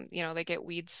 they get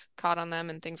weeds caught on them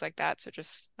and things like that. So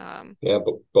just Yeah,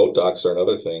 but boat docks are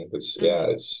another thing.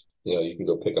 mhm. It's you can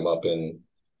go pick them up in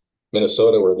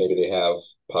Minnesota where maybe they have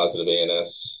positive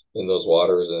ANS in those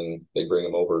waters, and they bring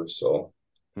them over. So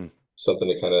hmm, something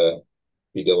to kind of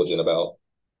be diligent about.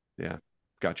 yeah,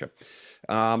 gotcha.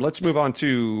 Let's move on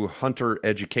to hunter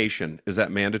education. Is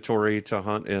that mandatory to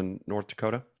hunt in North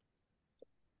Dakota?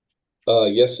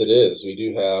 Yes, it is. We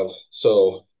do have,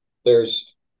 so there is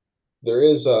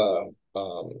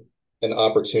an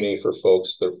opportunity for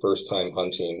folks their first time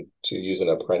hunting to use an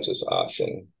apprentice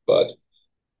option, but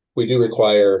we do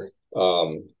require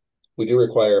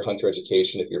hunter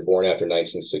education if you're born after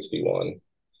 1961.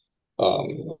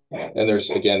 And there's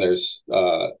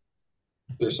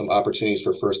some opportunities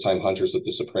for first time hunters with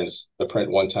this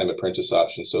one time apprentice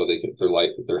option. So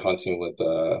they're hunting with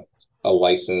a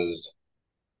licensed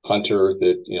hunter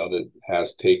that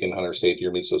has taken hunter safety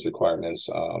or meets those requirements.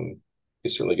 They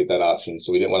certainly get that option.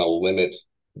 So we didn't want to limit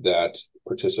that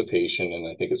participation, and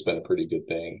I think it's been a pretty good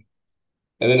thing.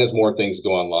 And then as more things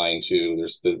go online too,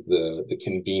 there's the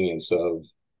convenience of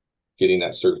getting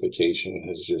that certification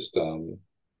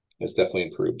has definitely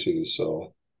improved too.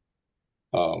 So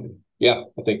I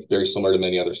think very similar to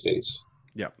many other states.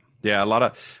 Yeah. Yeah,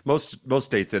 most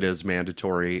states it is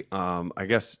mandatory. I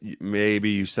guess maybe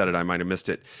you said it, I might have missed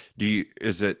it.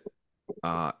 Is it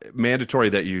mandatory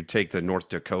that you take the North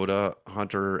Dakota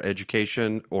hunter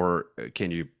education, or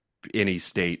can you any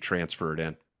state transfer it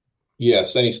in?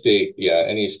 Yes, any state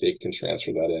can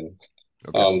transfer that in.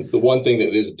 Okay. The one thing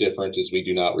that is different is we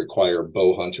do not require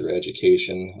bow hunter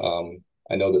education.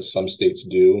 I know that some states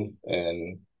do,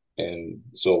 and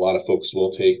so a lot of folks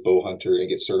will take bow hunter and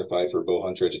get certified for bow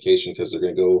hunter education because they're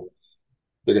going to go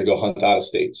they're going to go hunt out of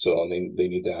state. So and they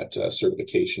need that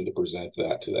certification to present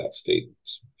that to that state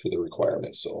for the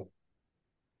requirements. So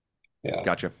yeah.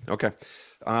 Gotcha. Okay.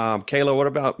 Cayla, what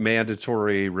about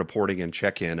mandatory reporting and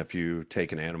check-in if you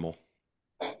take an animal?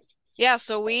 Yeah,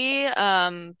 so we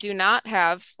do not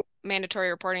have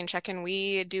mandatory reporting check-in.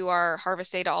 We do our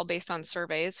harvest data all based on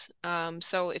surveys.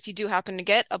 So if you do happen to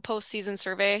get a post-season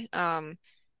survey,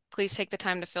 please take the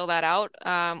time to fill that out.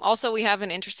 Also, we have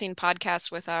an interesting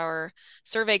podcast with our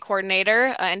survey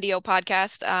coordinator, NDO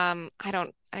podcast.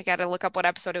 I got to look up what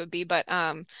episode it would be, but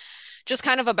just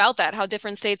kind of about that, how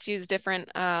different states use different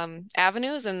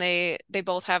avenues, and they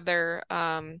both have their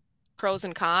pros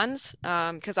and cons.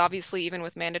 Because obviously, even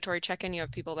with mandatory check-in, you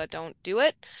have people that don't do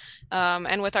it.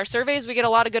 And with our surveys, we get a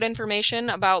lot of good information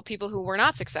about people who were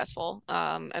not successful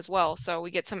as well. So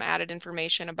we get some added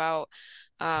information about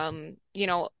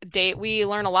we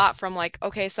learn a lot from like,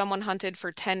 okay, someone hunted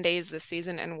for 10 days this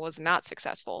season and was not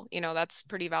successful. That's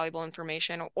pretty valuable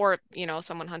information. Or,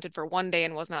 someone hunted for 1 day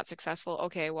and was not successful.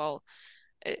 Okay, well,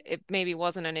 it maybe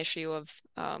wasn't an issue of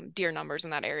deer numbers in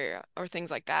that area or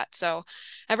things like that. So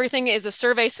everything is a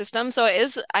survey system. So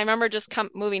I remember just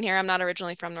moving here. I'm not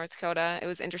originally from North Dakota. It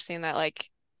was interesting that like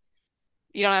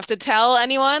you don't have to tell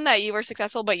anyone that you were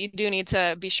successful, but you do need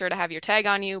to be sure to have your tag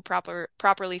on you,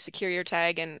 properly secure your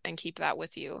tag and keep that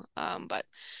with you. And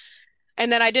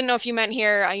then I didn't know if you meant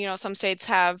here, some states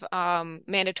have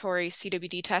mandatory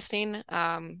CWD testing.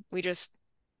 We just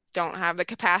don't have the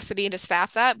capacity to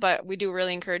staff that, but we do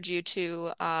really encourage you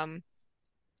to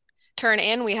turn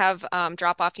in. We have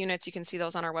drop-off units. You can see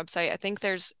those on our website. I think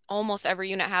there's almost every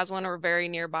unit has one or very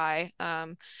nearby.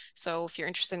 So if you're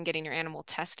interested in getting your animal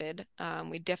tested,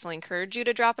 we definitely encourage you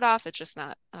to drop it off. It's just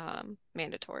not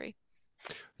mandatory.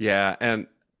 Yeah, and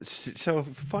so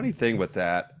funny thing with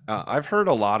that, I've heard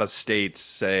a lot of states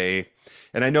say,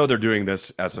 and I know they're doing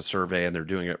this as a survey and they're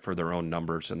doing it for their own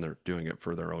numbers and they're doing it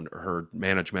for their own herd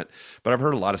management, but I've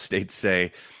heard a lot of states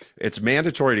say it's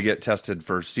mandatory to get tested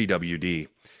for CWD,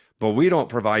 but we don't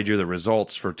provide you the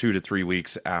results for 2 to 3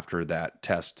 weeks after that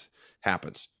test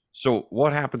happens. So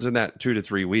what happens in that 2 to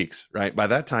 3 weeks, right? By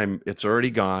that time, it's already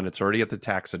gone. It's already at the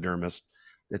taxidermist.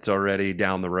 It's already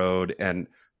down the road. And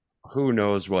who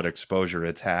knows what exposure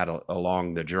it's had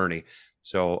along the journey.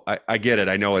 So I get it.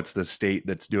 I know it's the state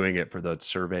that's doing it for the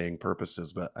surveying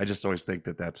purposes, but I just always think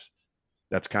that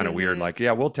that's kind of weird. Like,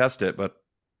 yeah, we'll test it, but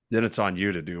then it's on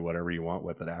you to do whatever you want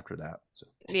with it after that. So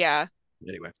yeah.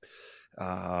 Anyway,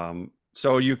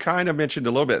 so you kind of mentioned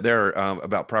a little bit there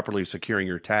about properly securing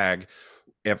your tag.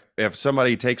 If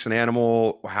somebody takes an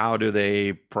animal, how do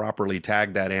they properly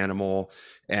tag that animal,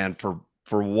 and for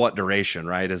what duration,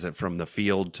 right? Is it from the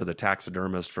field to the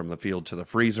taxidermist, from the field to the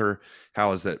freezer?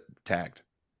 How is that tagged?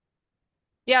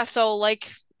 Yeah, so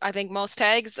like I think most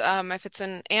tags, if it's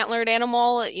an antlered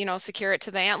animal, secure it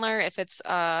to the antler. If it's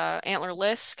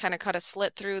antlerless, kind of cut a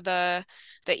slit through the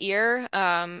ear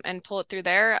and pull it through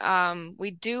there.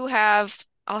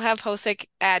 I'll have Hosik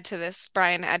add to this,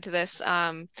 Brian add to this.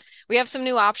 We have some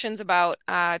new options about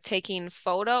taking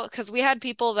photo because we had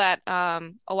people that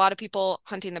a lot of people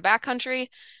hunting the backcountry,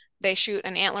 they shoot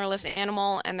an antlerless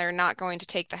animal and they're not going to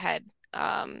take the head.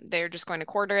 They're just going to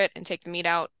quarter it and take the meat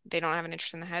out. They don't have an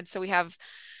interest in the head. So we have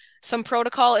some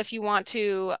protocol if you want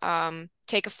to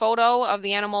take a photo of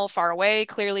the animal far away,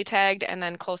 clearly tagged, and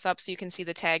then close up so you can see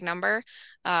the tag number.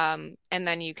 And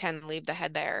then you can leave the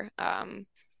head there.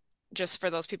 Just for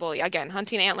those people, again,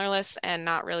 hunting antlerless and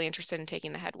not really interested in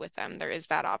taking the head with them. There is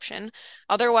that option.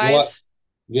 Otherwise,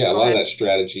 a go lot of ahead. that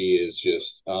strategy is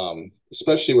just,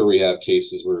 especially where we have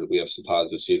cases where we have some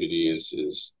positive CVD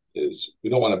is we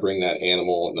don't want to bring that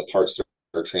animal and the parts that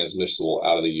are transmissible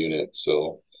out of the unit.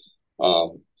 So,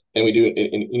 and we do,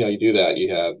 and you do that.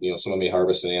 You have, someone may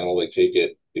harvest an animal, they take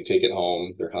it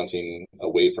home, they're hunting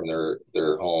away from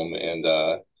their home, and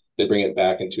they bring it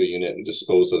back into a unit and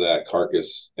dispose of that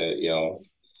carcass,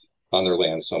 on their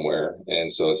land somewhere.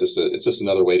 And so it's just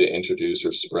another way to introduce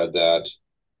or spread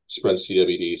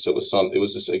CWD. So it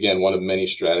was just, again, one of many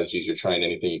strategies. You're trying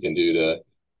anything you can do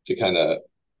to kind of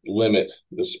limit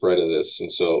the spread of this.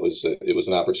 And so it was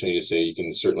an opportunity to say you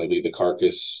can certainly leave the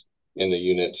carcass in the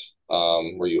unit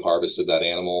where you harvested that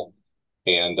animal.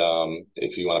 And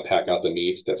if you want to pack out the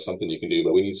meat, that's something you can do.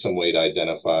 But we need some way to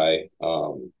identify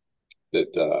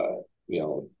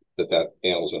that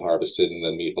animal's been harvested and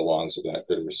the meat belongs to that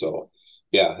critter. So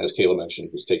yeah, as Cayla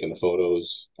mentioned, was taking the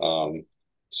photos.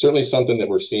 Certainly something that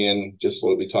we're seeing, just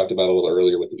what we talked about a little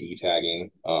earlier with the e-tagging.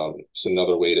 It's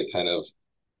another way to kind of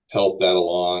help that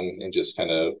along and just kind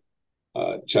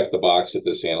of check the box that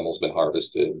this animal's been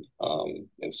harvested.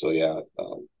 And so, yeah,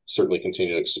 certainly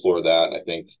continue to explore that. And I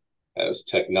think as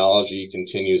technology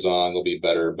continues on, there'll be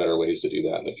better ways to do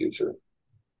that in the future.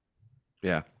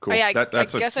 Yeah, cool. Oh, yeah,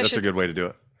 That's I a good way to do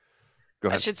it. Go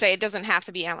I ahead. should say it doesn't have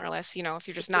to be antlerless. If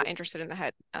you're just not interested in the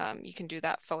head, you can do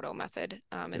that photo method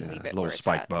and Yeah, leave a it little where it's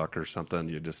spike at. buck or something.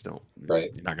 You just don't.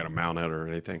 Right. You're not going to mount it or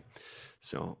anything.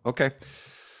 So okay.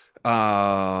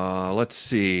 Let's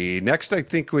see. Next, I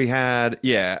think we had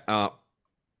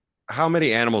how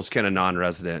many animals can a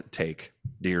non-resident take?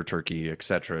 Deer, turkey,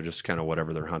 etc. Just kind of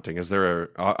whatever they're hunting. Is there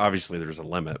obviously there's a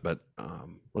limit, but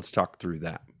let's talk through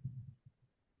that.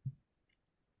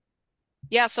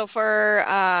 Yeah, so for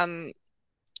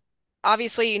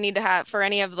obviously you need to have for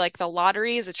any of like the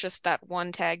lotteries, it's just that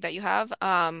one tag that you have.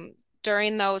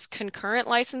 During those concurrent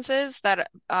licenses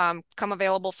that come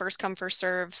available first come first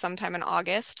serve sometime in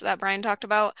August that Brian talked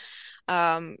about.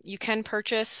 You can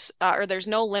purchase or there's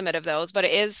no limit of those, but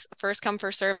it is first come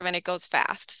first serve and it goes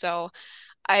fast. So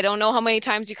I don't know how many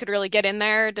times you could really get in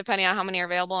there depending on how many are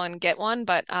available and get one,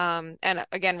 but and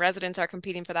again residents are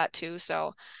competing for that too.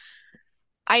 So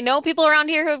I know people around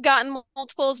here who have gotten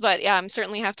multiples, but yeah,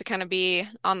 certainly have to kind of be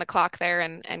on the clock there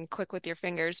and quick with your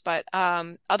fingers. But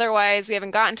otherwise, we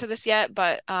haven't gotten to this yet,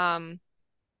 but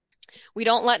we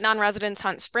don't let non-residents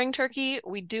hunt spring turkey.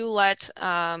 We do let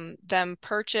them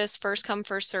purchase first come,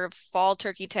 first serve fall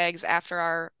turkey tags after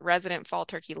our resident fall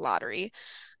turkey lottery.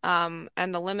 And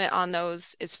the limit on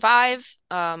those is 5.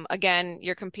 Again,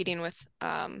 you're competing with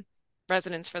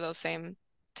residents for those same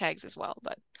tags as well,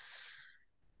 but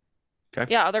Okay.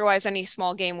 yeah, otherwise any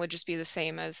small game would just be the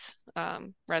same as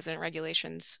resident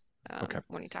regulations Okay.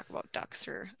 when you talk about ducks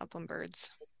or upland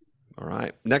birds. All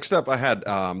right. Next up, I had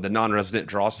the non-resident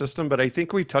draw system, but I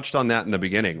think we touched on that in the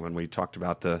beginning when we talked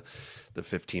about the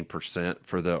 15%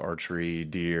 for the archery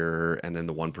deer and then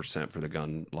the 1% for the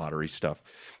gun lottery stuff.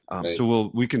 Right. So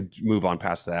we can move on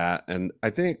past that, and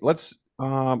I think let's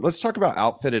talk about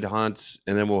outfitted hunts,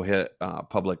 and then we'll hit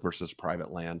public versus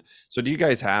private land. So, do you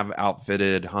guys have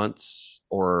outfitted hunts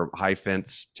or high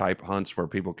fence type hunts where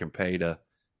people can pay to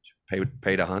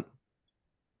hunt?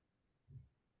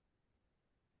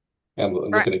 I'm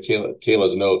Right. looking at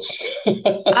Cayla's notes.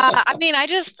 I mean,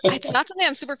 it's not something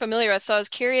I'm super familiar with. So I was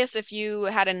curious if you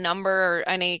had a number or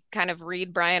any kind of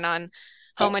read, Brian, on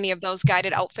how many of those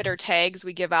guided outfitter tags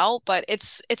we give out, but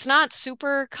it's not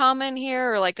super common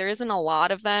here, or like there isn't a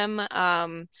lot of them.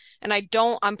 And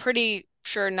I'm pretty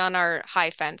sure none are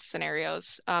high fence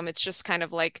scenarios. It's just kind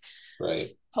of like Right.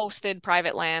 posted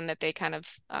private land that they kind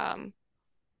of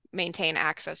maintain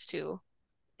access to.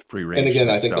 Free And range again,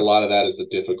 I type think a stuff. lot of that is the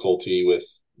difficulty with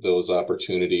those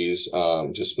opportunities,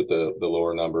 just with the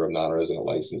lower number of non-resident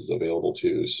licenses available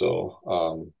too.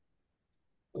 So,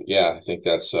 yeah, I think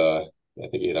I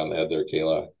think you hit on the head there,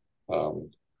 Cayla.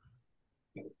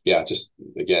 Yeah, just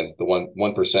again, the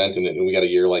 1%, and we got a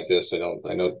year like this. I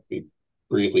know we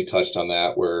briefly touched on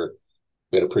that where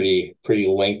we had a pretty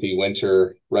lengthy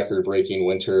winter, record-breaking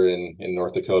winter in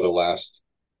North Dakota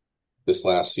this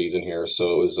last season here.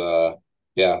 So it was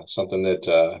yeah, something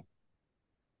that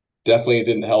definitely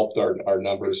didn't help our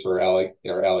numbers for our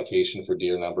allocation for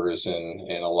deer numbers, and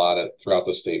a lot of throughout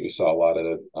the state we saw a lot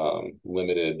of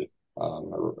limited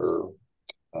or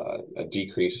a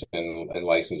decrease in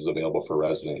licenses available for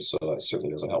residents. So that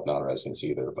certainly doesn't help non-residents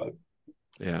either. But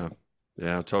yeah,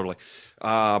 totally.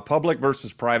 Public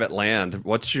versus private land.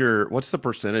 What's the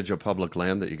percentage of public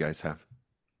land that you guys have?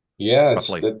 yeah,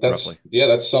 Roughly.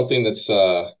 that's something that's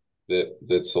a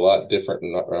lot different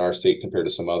in our state compared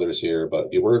to some others here. But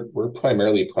we're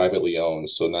primarily privately owned,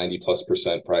 so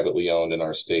 90+% privately owned in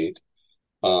our state.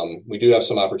 We do have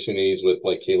some opportunities with,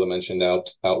 like Cayla mentioned, out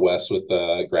west with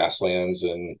grasslands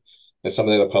and some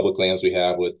of the other public lands we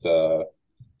have with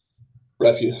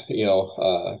refuge,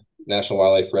 National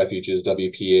Wildlife Refuges,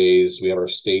 WPAs. We have our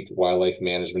state wildlife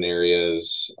management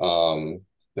areas.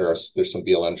 There's some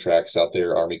BLM tracks out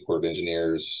there, Army Corps of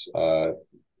Engineers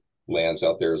lands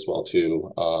out there as well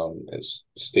too. As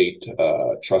state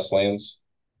trust lands.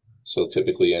 So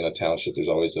typically in a township, there's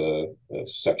always a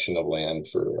section of land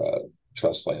for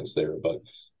trust lands there. But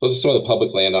those are some of the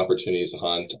public land opportunities to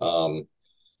hunt.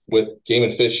 With Game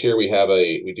and Fish here, we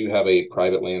do have a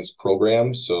private lands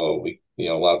program. So a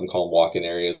lot of them call them walk-in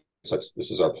areas. So this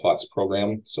is our plots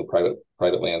program. So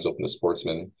private lands open to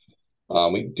sportsmen.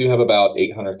 We do have about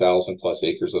 800,000 plus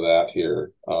acres of that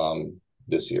here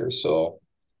this year. So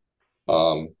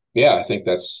yeah, I think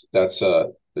that's there's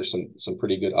some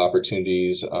pretty good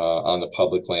opportunities on the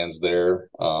public lands there.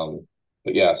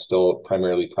 But yeah, still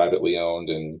primarily privately owned,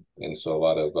 and so a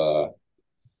lot of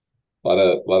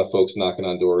folks knocking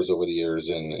on doors over the years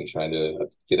and trying to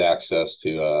get access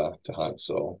to hunt.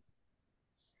 So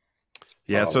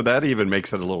Yeah, so that even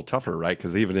makes it a little tougher, right?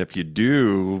 Because even if you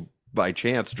do by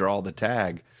chance draw the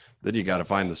tag, then you got to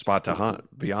find the spot to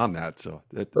hunt beyond that. So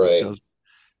it Right, does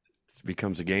it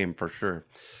becomes a game for sure.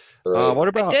 right. What I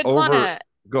about did want over? to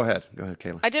Go ahead,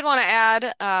 Cayla. I did want to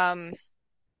add,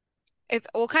 it's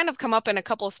will kind of come up in a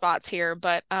couple of spots here,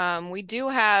 but we do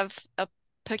have a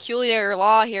peculiar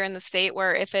law here in the state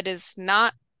where if it is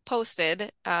not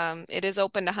posted, it is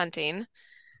open to hunting,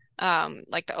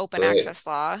 like the open Right. access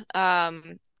law.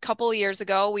 Couple years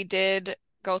ago, we did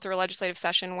go through a legislative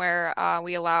session where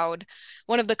we allowed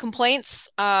one of the complaints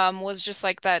was just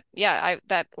like that, yeah,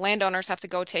 that landowners have to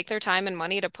go take their time and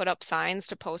money to put up signs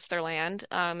to post their land.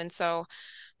 And so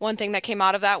one thing that came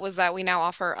out of that was that we now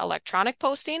offer electronic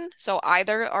posting. So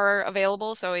either are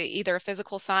available. So either a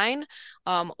physical sign,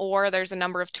 or there's a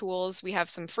number of tools. We have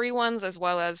some free ones as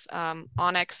well as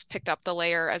Onyx picked up the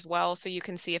layer as well. So you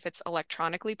can see if it's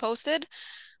electronically posted.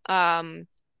 Um,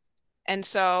 and Yeah.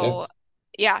 so,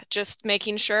 yeah, just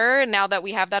making sure now that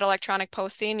we have that electronic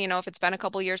posting, if it's been a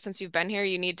couple years since you've been here,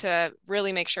 you need to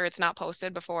really make sure it's not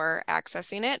posted before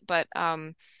accessing it. But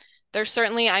there's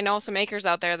certainly, I know some acres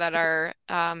out there that are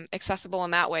accessible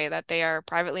in that way, that they are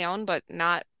privately owned, but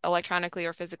not electronically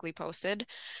or physically posted.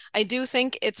 I do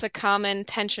think it's a common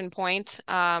tension point.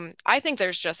 I think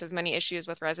there's just as many issues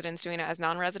with residents doing it as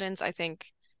non-residents. I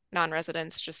think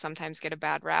non-residents just sometimes get a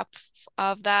bad rap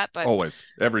of that, but Always,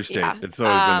 every state, yeah. it's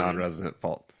always the non-resident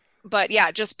fault. But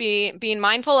yeah, just being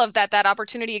mindful of that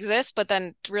opportunity exists, but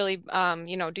then really,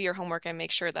 do your homework and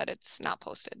make sure that it's not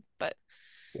posted. But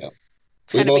Yeah.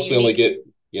 it's We kind of a mostly only unique. get,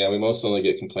 yeah, we mostly only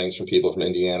get complaints from people from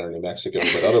Indiana or New Mexico,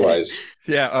 but otherwise,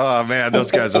 Yeah. Oh man,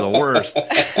 those guys are the worst.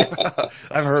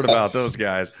 I've heard about those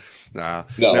guys. no,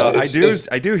 Now it's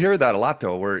I do hear that a lot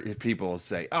though, where people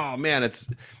say, "Oh man, it's,"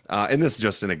 and this is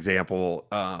just an example.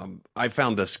 I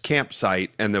found this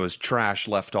campsite and there was trash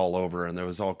left all over, and there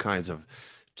was all kinds of,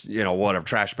 whatever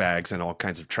trash bags and all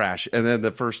kinds of trash. And then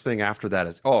the first thing after that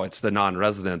is, "Oh, it's the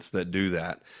non-residents that do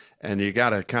that," and you got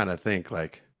to kind of think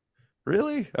like,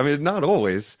 really? I mean, not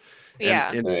always. And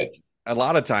Yeah. right. a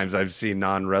lot of times I've seen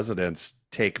non-residents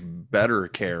take better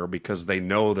care because they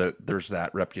know that there's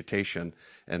that reputation,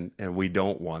 and we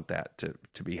don't want that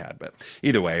to be had. But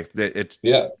either way,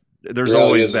 Yeah. The there's reality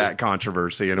always is, that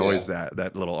controversy and yeah, always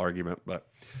that little argument. But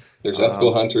there's ethical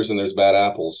um, hunters and there's bad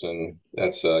apples, and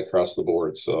that's across the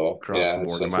board. So across yeah, the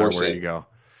it's board, no matter where you unfortunate. go,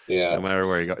 Yeah. no matter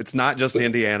where you go, it's not just But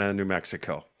Indiana and New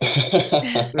Mexico.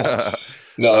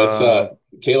 no, it's uh,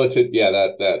 Cayla, yeah,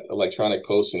 that electronic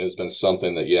posting has been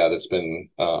something that, yeah, that's been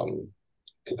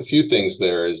a few things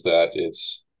there is that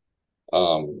it's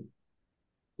um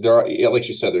there are, yeah, like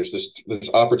you said, there's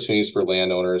opportunities for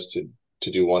landowners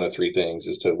to do one of three things: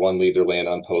 is to, one, leave their land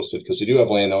unposted, because you do have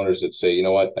landowners that say, you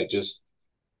know what, I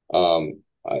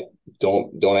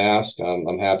don't ask.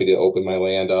 I'm happy to open my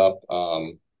land up.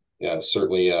 Yeah,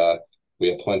 certainly, we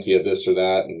have plenty of this or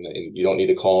that, and you don't need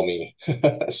to call me.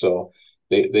 So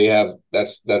they have,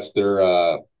 that's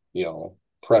their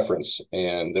preference.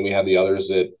 And then we have the others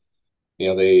that,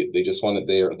 they just want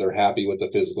to, they're happy with the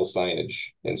physical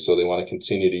signage, and so they want to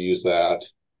continue to use that.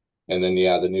 And then,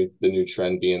 yeah, the new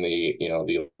trend being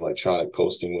the electronic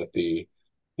posting with the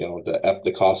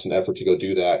cost and effort to go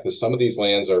do that, because some of these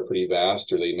lands are pretty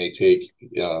vast, or they may take,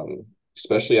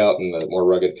 especially out in the more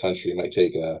rugged country, it might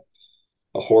take a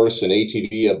horse, an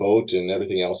ATV, a boat, and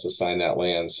everything else to sign that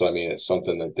land. So I mean, it's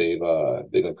something that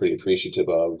they've been pretty appreciative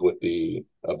of, with the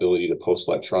ability to post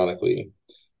electronically.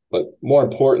 But more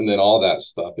important than all that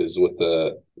stuff is what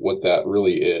that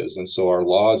really is. And so our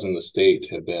laws in the state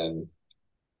have been,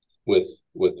 with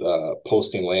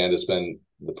posting land, has been,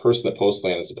 the person that posts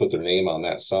land has to put their name on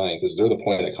that sign, because they're the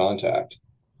point of contact.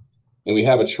 And we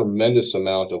have a tremendous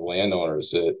amount of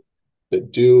landowners that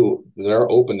are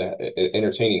open to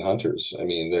entertaining hunters. I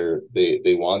mean,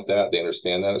 they want that, they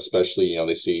understand that, especially,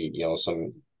 they see,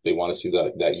 they want to see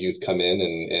that youth come in,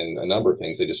 and a number of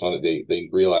things. They just want to, they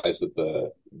realize that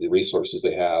the resources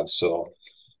they have. So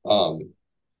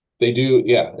they do,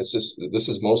 yeah. It's just, this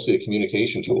is mostly a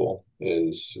communication tool.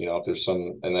 Is, if there's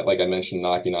some, and that, like I mentioned,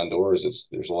 knocking on doors.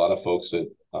 There's a lot of folks that,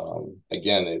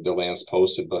 again, their land's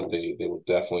posted, but they will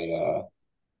definitely,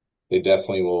 they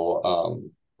definitely will,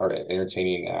 are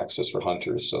entertaining access for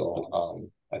hunters. So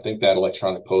I think that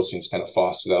electronic posting is kind of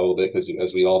fostered that a little bit, because,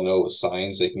 as we all know, with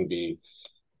signs, they can be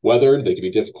weathered, they can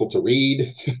be difficult to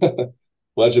read.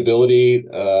 Legibility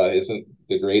isn't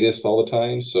the greatest all the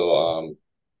time. So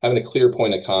having a clear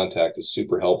point of contact is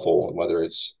super helpful, and whether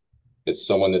it's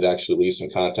someone that actually leaves some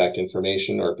contact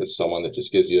information, or if it's someone that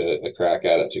just gives you a crack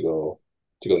at it to go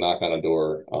knock on a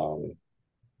door.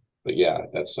 But yeah,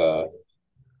 that's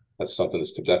that's something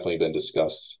that's definitely been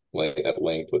discussed at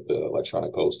length with the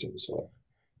electronic posting. So.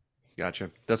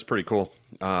 Gotcha. That's pretty cool.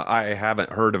 I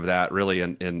haven't heard of that really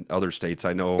in other states.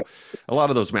 I know a lot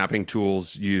of those mapping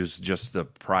tools use just the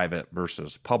private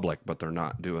versus public, but they're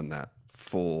not doing that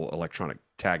full electronic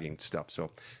tagging stuff.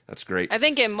 So that's great. I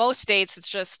think in most states, it's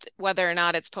just whether or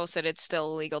not it's posted, it's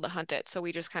still illegal to hunt it. So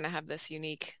we just kind of have this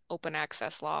unique open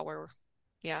access law where,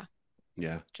 yeah,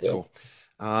 Yeah, just cool.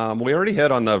 We already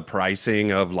hit on the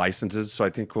pricing of licenses, so I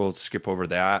think we'll skip over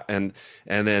that. And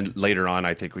then later on,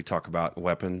 I think we talk about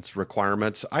weapons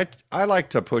requirements. I like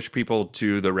to push people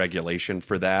to the regulation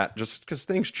for that, just because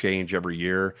things change every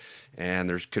year, and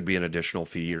there's could be an additional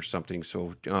fee or something.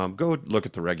 So go look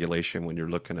at the regulation when you're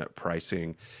looking at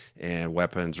pricing and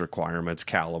weapons requirements,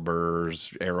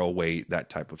 calibers, arrow weight, that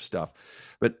type of stuff.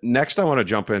 But next, I want to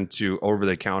jump into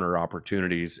over-the-counter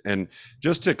opportunities. And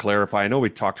just to clarify, I know we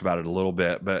talked about it a little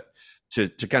bit, but to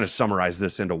kind of summarize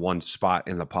this into one spot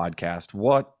in the podcast,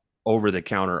 what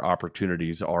over-the-counter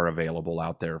opportunities are available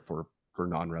out there for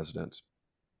non-residents?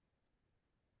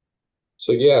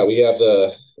 So yeah, we have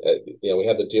we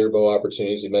have the deer bow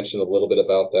opportunities. You mentioned a little bit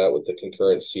about that with the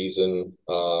concurrent season.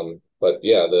 But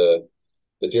yeah, the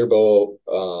deer bow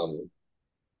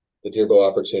the deer bow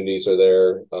opportunities are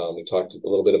there. We talked a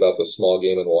little bit about the small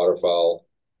game and waterfowl.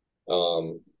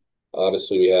 Um,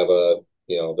 Obviously, we have I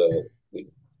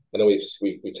know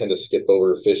we tend to skip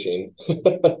over fishing,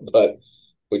 but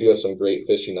we do have some great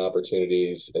fishing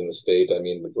opportunities in the state. I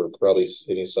mean, we're probably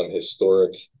hitting some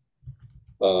historic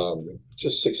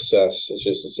just success.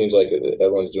 It seems like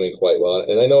everyone's doing quite well.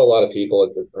 And I know a lot of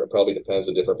people, it probably depends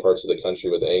on different parts of the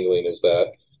country with angling, is that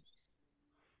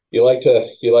you like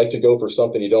to go for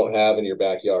something you don't have in your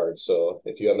backyard. So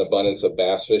if you have an abundance of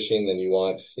bass fishing, then you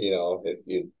want,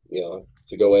 if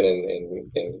to go in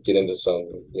and get into some,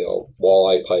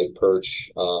 walleye, pike, perch,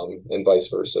 and vice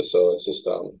versa. So it's just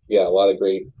a lot of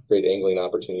great angling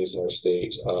opportunities in our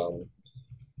state.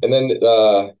 And then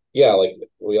like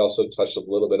we also touched a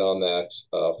little bit on that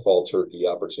fall turkey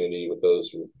opportunity with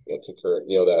those concurrent,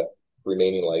 that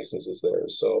remaining licenses there.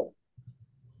 So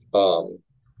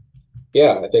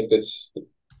I think that's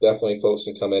definitely folks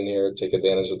can come in here, take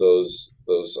advantage of those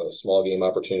small game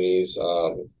opportunities.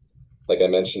 Like I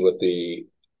mentioned with the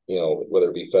whether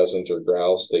it be pheasant or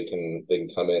grouse, they can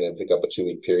come in and pick up a 2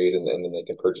 week period, and then they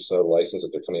can purchase another license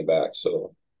if they're coming back.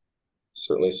 So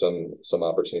certainly some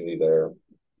opportunity there.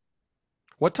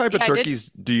 What type of yeah, I did. turkeys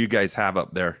do you guys have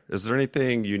up there? Is there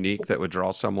anything unique that would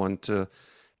draw someone to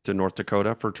North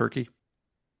Dakota for turkey?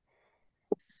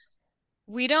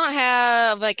 We don't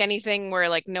have like anything where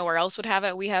like nowhere else would have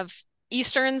it. We have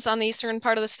Easterns on the eastern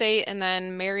part of the state and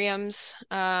then Merriam's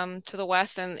to the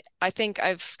west. And I think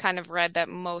I've kind of read that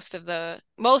most of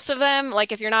them,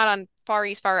 like if you're not on far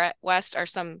east, far west, are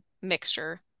some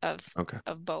mixture Okay.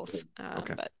 of both.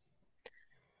 Okay. But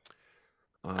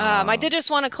I Uh, did just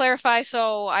want to clarify.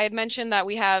 So I had mentioned that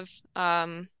we have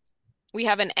an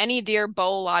any deer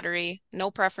bow lottery,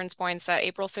 no preference points, that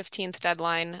April 15th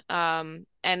deadline.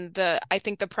 And I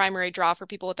think the primary draw for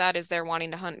people with that is they're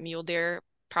wanting to hunt mule deer,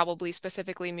 probably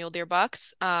specifically mule deer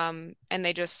bucks. And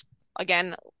they just,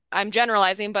 again, I'm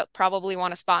generalizing, but probably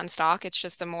want to spot and stalk. It's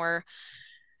just a more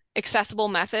accessible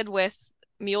method with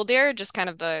mule deer, just kind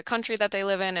of the country that they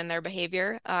live in and their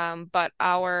behavior. But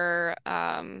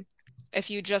if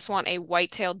you just want a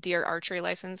white-tailed deer archery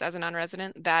license as a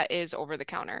non-resident, that is over the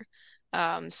counter.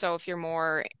 So if you're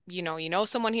more, you know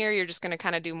someone here, you're just going to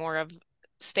kind of do more of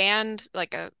stand,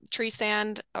 like a tree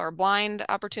stand or blind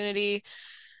opportunity.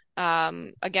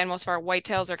 Again, most of our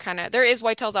whitetails are there is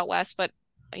whitetails out west, but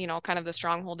kind of the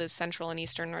stronghold is central and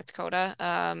eastern North Dakota.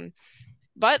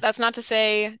 But that's not to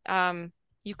say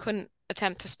you couldn't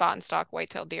attempt to spot and stalk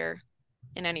white-tailed deer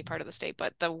in any part of the state,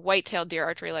 but the white-tailed deer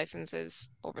archery license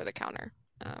is over the counter.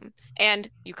 And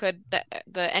you could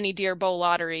the any deer bow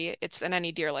lottery, it's an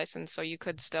any deer license, so you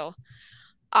could still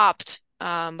opt.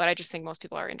 But I just think most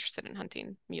people are interested in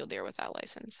hunting mule deer with that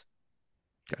license.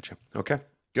 Gotcha. Okay.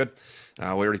 Good. We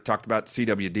already talked about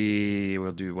CWD.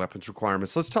 We'll do weapons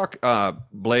requirements. Let's talk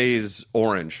blaze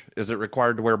orange. Is it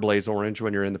required to wear blaze orange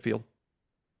when you're in the field?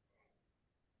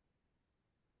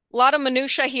 A lot of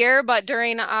minutia here, but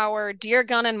during our deer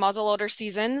gun and muzzleloader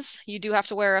seasons, you do have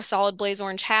to wear a solid blaze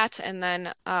orange hat and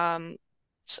then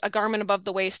a garment above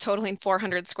the waist totaling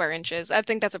 400 square inches. I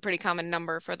think that's a pretty common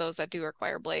number for those that do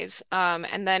require blaze.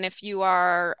 And then if you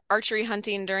are archery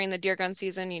hunting during the deer gun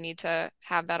season, you need to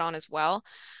have that on as well.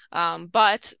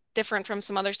 But different from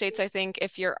some other states, I think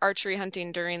if you're archery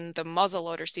hunting during the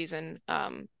muzzleloader season,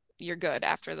 you're good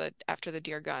after the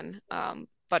deer gun.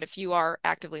 But if you are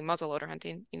actively muzzleloader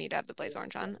hunting, you need to have the blaze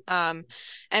orange on.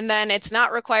 And then it's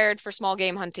not required for small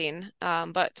game hunting,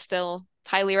 but still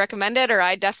highly recommended, or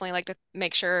I definitely like to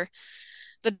make sure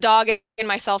the dog and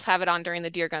myself have it on during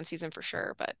the deer gun season for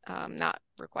sure, but not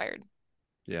required.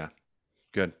 Yeah.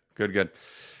 Good. Good. Good.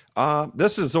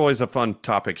 This is always a fun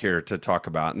topic here to talk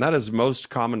about, and that is most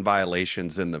common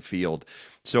violations in the field.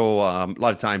 So a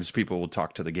lot of times people will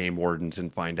talk to the game wardens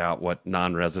and find out what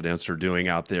non-residents are doing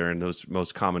out there and those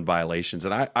most common violations.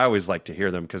 And I always like to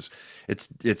hear them because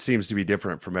it seems to be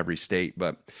different from every state.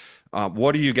 But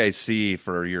what do you guys see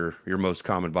for your most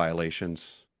common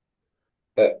violations?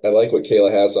 I like what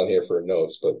Cayla has on here for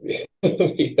notes, but yeah,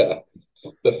 the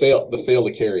fail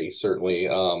to carry certainly.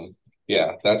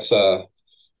 Yeah, that's I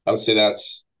would say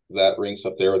that ranks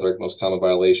up there with our most common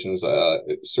violations.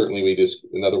 Certainly, we just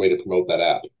another way to promote that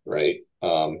app, right? A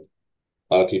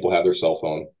lot of people have their cell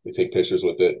phone; they take pictures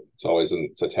with it.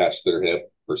 It's attached to their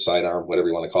hip or sidearm, whatever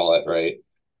you want to call it, right?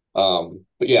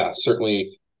 But yeah,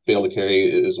 certainly, fail to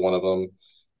carry is one of them.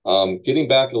 Getting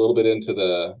back a little bit into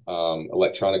the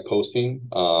electronic posting,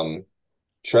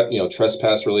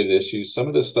 trespass related issues. Some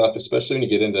of this stuff, especially when you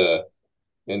get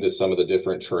into some of the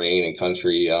different terrain and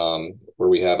country, where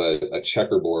we have a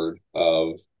checkerboard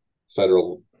of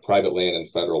private land and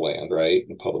federal land, right,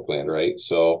 and public land, right.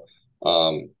 So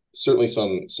certainly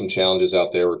some challenges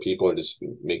out there where people are just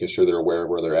making sure they're aware of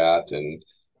where they're at, and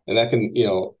that can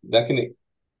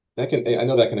I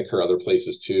know that can occur other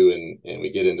places too, and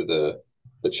we get into the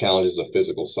challenges of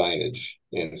physical signage,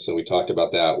 and so we talked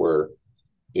about that where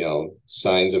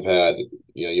signs have had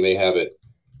you may have it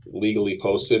legally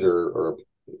posted or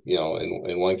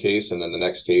in one case, and then the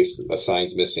next case a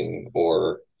sign's missing,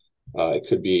 or it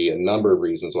could be a number of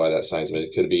reasons why that sign's missing.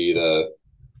 It could be the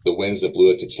winds that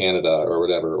blew it to Canada or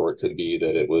whatever, or it could be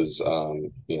that it was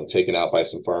taken out by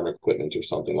some farm equipment or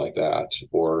something like that,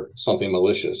 or something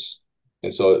malicious.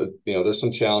 And so there's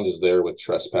some challenges there with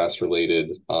trespass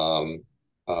related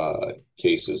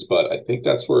cases, but I think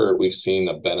that's where we've seen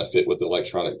a benefit with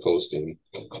electronic posting,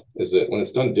 is that when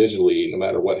it's done digitally, no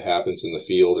matter what happens in the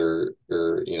field or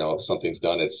if something's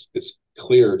done, it's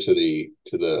clear to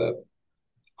the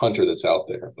hunter that's out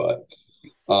there. But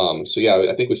so yeah,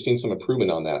 I think we've seen some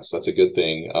improvement on that, so that's a good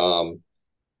thing. And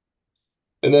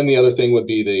then the other thing would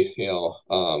be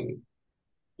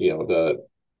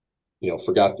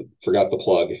forgot the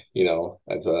plug.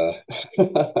 I've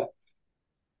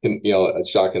a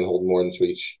shot can hold more than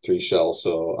three shells.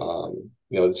 So,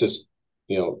 it's just,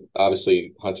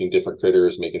 obviously hunting different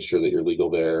critters, making sure that you're legal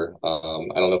there. I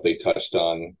don't know if they touched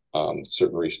on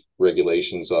certain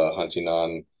regulations, hunting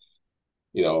on,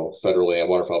 federal land,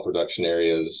 waterfowl production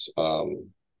areas,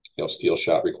 steel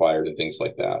shot required and things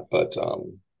like that. But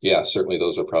yeah, certainly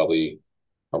those are probably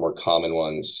our more common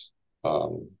ones.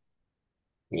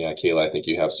 Yeah, Cayla, I think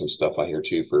you have some stuff on here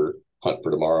too for Hunt for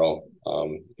Tomorrow.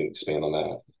 You can expand on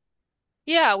that.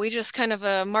 Yeah, we just kind of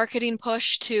a marketing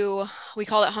push to, we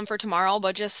call it Hunt for Tomorrow,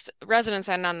 but just residents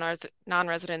and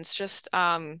non-residents just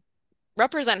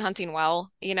represent hunting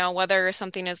well, whether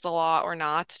something is the law or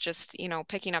not, just,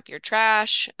 picking up your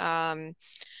trash,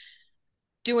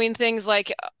 doing things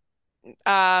like,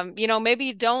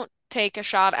 maybe don't take a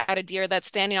shot at a deer that's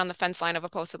standing on the fence line of a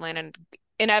posted land and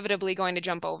inevitably going to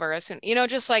jump over as soon,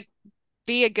 just like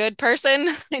be a good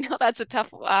person. I know that's a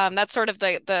tough, that's sort of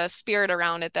the spirit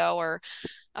around it though, or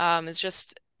it's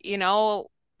just,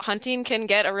 hunting can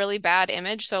get a really bad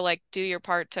image. So like do your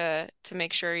part to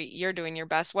make sure you're doing your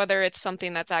best, whether it's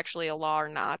something that's actually a law or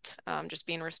not. Just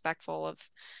being respectful of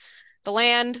the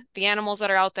land, the animals that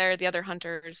are out there, the other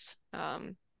hunters.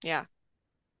 Yeah.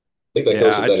 I think that goes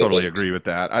Yeah, with I totally anything. agree with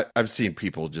that. I've seen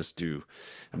people just do,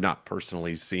 I've not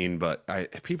personally seen, but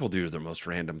people do the most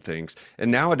random things. And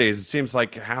nowadays, it seems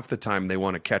like half the time they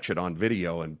want to catch it on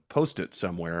video and post it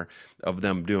somewhere of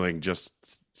them doing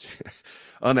just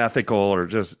unethical or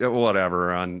just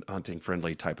whatever on hunting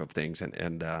friendly type of things.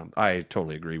 And I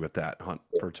totally agree with that. Hunt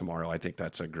for Tomorrow. I think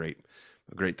that's a great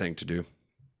thing to do.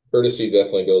 Courtesy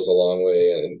definitely goes a long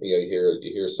way, and you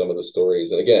hear some of the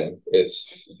stories, and again, it's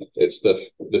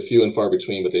the few and far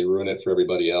between, but they ruin it for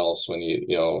everybody else when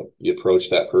you approach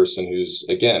that person who's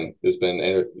again has been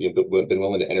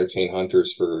willing to entertain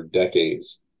hunters for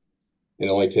decades. It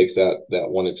only takes that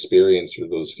one experience or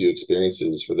those few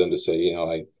experiences for them to say,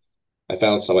 I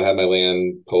found some, I had my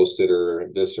land posted or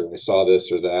this, or I saw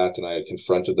this or that, and I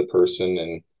confronted the person,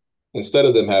 and instead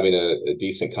of them having a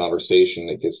decent conversation,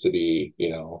 it gets to be,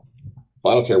 well,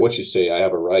 I don't care what you say, I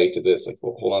have a right to this. Like,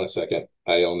 well, hold on a second,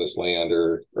 I own this land,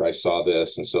 or I saw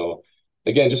this. And so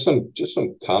again, just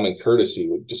some common courtesy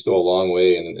would just go a long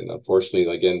way. And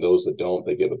unfortunately, again, those that don't,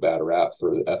 they give a bad rap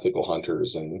for ethical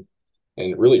hunters and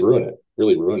really ruin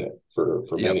it for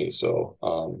Yep. many. So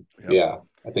Yep. yeah,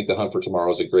 I think the Hunt for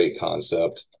Tomorrow is a great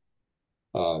concept.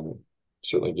 Um,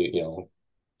 certainly,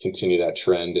 continue that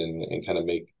trend and kind of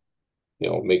make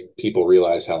people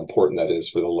realize how important that is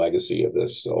for the legacy of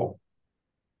this. So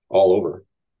all over.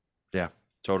 Yeah,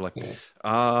 totally.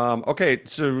 Yeah. Okay,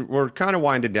 so we're kind of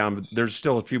winding down, but there's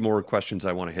still a few more questions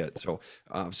I want to hit. So,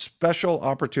 special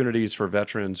opportunities for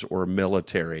veterans or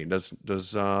military. Does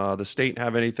the state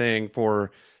have anything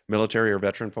for military or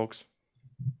veteran folks?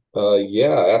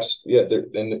 Yeah, there,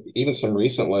 and even some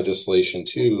recent legislation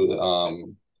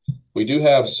too. We do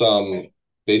have some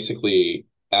basically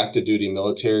active duty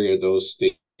military or those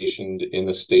stationed in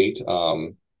the state.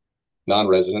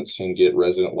 Non-residents can get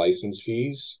resident license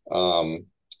fees.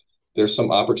 There's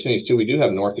some opportunities too. We do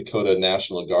have North Dakota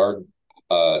National Guardsmen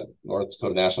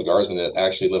that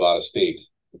actually live out of state.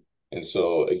 And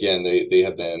so again, they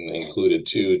have been included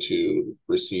too to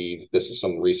receive, this is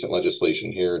some recent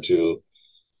legislation here to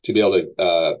be able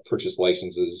to purchase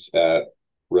licenses at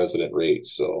resident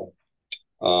rates. So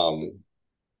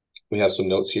we have some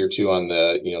notes here too on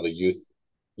the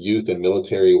youth and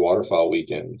military waterfowl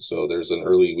weekend. So there's an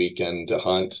early weekend to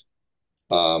hunt.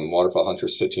 Waterfowl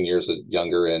hunters 15 years or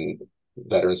younger and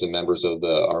veterans and members of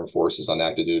the armed forces on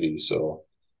active duty. So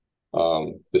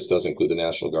this does include the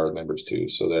National Guard members too.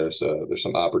 So there's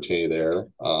some opportunity there.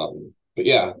 But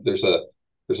yeah, there's a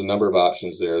number of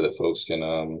options there that folks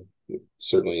can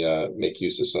certainly make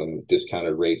use of some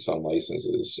discounted rates on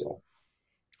licenses. So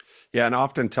Yeah, and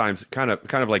oftentimes, kind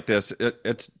of like this,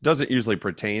 it doesn't usually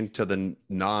pertain to the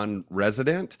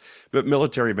non-resident, but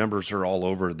military members are all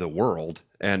over the world,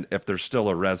 and if they're still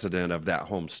a resident of that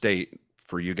home state,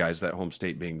 for you guys, that home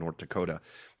state being North Dakota,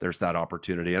 there's that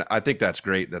opportunity, and I think that's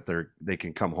great that they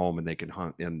can come home and they can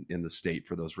hunt in the state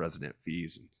for those resident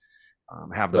fees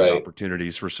and have those right,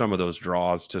 opportunities for some of those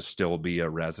draws to still be a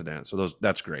resident. So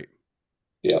that's great.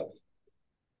 yeah.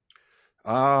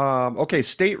 Okay,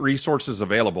 state resources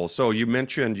available. So you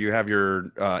mentioned you have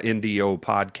your NDO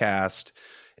podcast,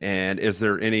 and is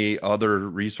there any other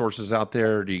resources out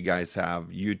there? Do you guys have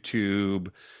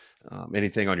YouTube,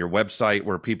 anything on your website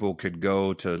where people could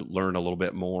go to learn a little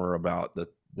bit more about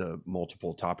the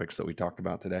multiple topics that we talked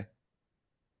about today?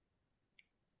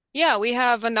 Yeah, we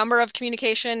have a number of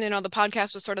communication. The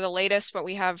podcast was sort of the latest, but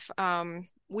we have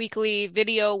weekly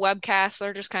video webcasts.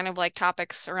 They're just kind of like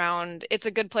topics around. It's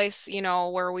a good place,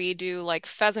 where we do like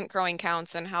pheasant growing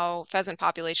counts and how pheasant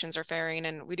populations are faring.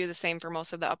 And we do the same for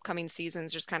most of the upcoming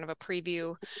seasons, just kind of a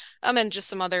preview, and just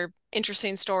some other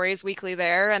interesting stories weekly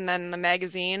there. And then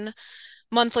the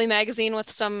monthly magazine with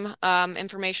some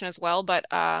information as well. But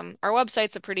our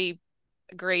website's a pretty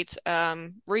great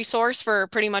resource for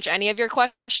pretty much any of your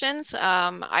questions.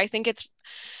 I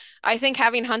think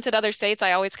having hunted other states,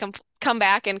 I always come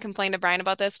back and complain to Brian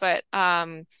about this, but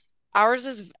ours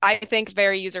is, I think,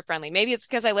 very user friendly. Maybe it's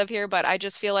because I live here, but I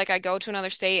just feel like I go to another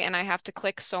state and I have to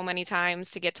click so many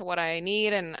times to get to what I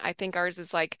need. And I think ours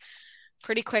is like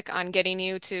pretty quick on getting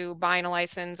you to buying a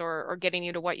license or getting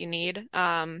you to what you need.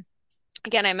 Again,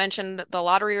 I mentioned the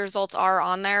lottery results are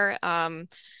on there.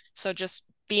 So just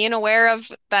being aware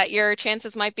of that your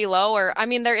chances might be low, or I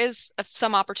mean, there is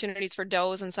some opportunities for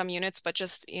does in some units, but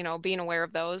just, being aware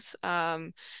of those.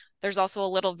 There's also a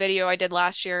little video I did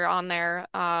last year on there,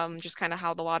 just kind of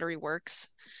how the lottery works.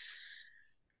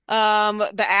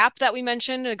 The app that we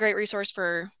mentioned, a great resource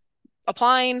for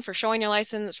applying, for showing your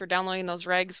license, for downloading those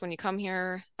regs when you come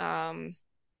here. I And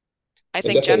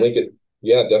think definitely link it.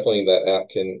 Yeah, definitely that app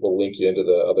will link you into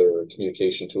the other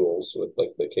communication tools with like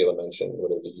that Cayla mentioned,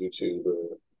 whether it be YouTube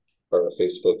or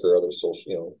Facebook or other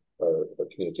social, or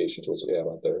communication tools that we have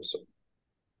out there. So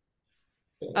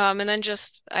yeah. And then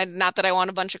just not that I want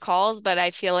a bunch of calls, but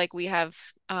I feel like we have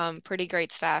pretty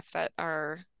great staff that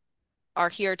are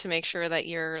here to make sure that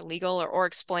you're legal or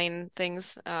explain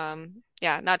things.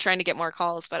 Yeah, not trying to get more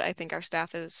calls, but I think our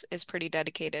staff is pretty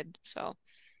dedicated. So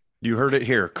You heard it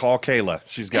here. Call Cayla.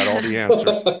 She's got all the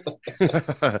answers.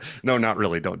 No, not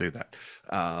really. Don't do that.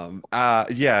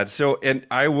 Yeah. So, and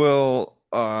I will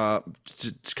to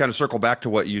kind of circle back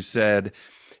to what you said.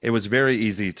 It was very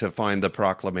easy to find the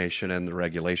proclamation and the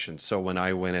regulations. So when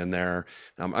I went in there,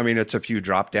 I mean, it's a few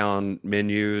drop down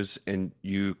menus and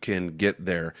you can get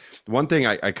there. One thing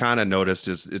I kind of noticed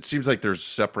is it seems like there's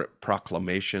separate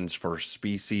proclamations for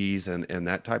species and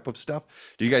that type of stuff.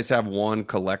 Do you guys have one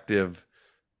collective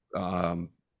um,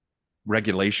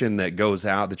 regulation that goes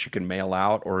out that you can mail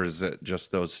out, or is it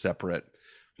just those separate,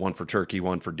 one for turkey,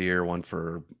 one for deer, one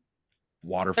for They're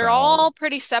waterfowl? all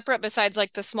pretty separate besides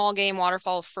like the small game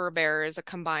waterfowl fur bear is a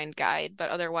combined guide, but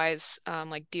otherwise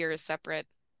like deer is separate,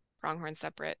 pronghorn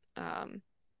separate.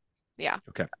 Yeah,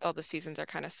 Okay. all the seasons are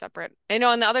kind of separate. I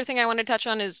know, and the other thing I want to touch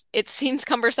on is it seems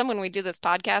cumbersome when we do this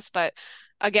podcast, but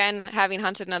again, having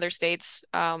hunted in other states,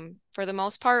 for the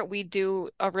most part, we do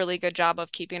a really good job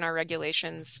of keeping our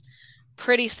regulations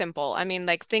pretty simple. I mean,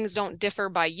 like things don't differ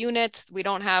by unit. We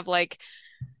don't have like,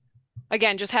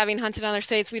 again, just having hunted in other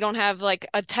states, we don't have like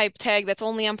a type tag that's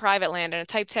only on private land and a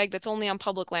type tag that's only on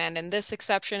public land, and this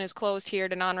exception is closed here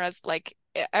to non-res. Like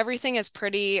everything is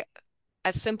pretty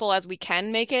as simple as we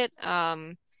can make it.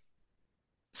 So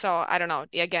I don't know.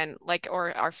 Again, like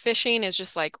or our fishing is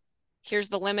just like here's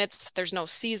the limits. There's no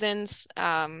seasons.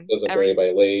 Doesn't Every vary by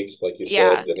lake, like you said.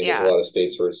 yeah, I mean, there's a yeah. lot of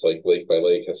states where it's like lake by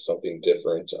lake has something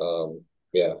different.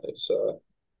 Yeah, it's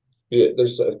yeah,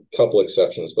 there's a couple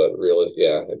exceptions, but really,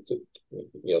 yeah, it's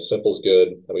simple's good,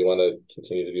 and we want to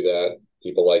continue to do that.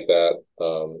 People like that.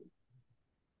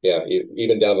 Yeah,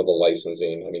 even down to the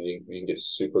licensing. I mean, you can get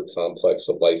super complex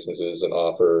with licenses and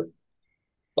offer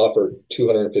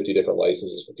 250 different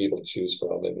licenses for people to choose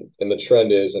from. And the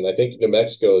trend is, and I think New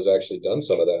Mexico has actually done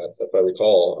some of that, if I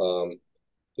recall,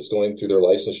 just going through their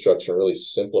license structure and really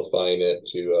simplifying it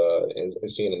to and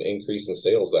seeing an increase in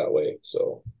sales that way.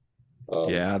 So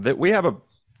Yeah, that we have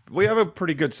a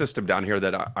pretty good system down here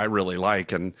that I really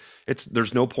like, and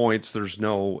there's no points, there's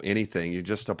no anything. You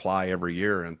just apply every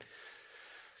year, and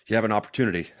you have an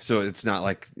opportunity. So it's not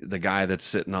like the guy that's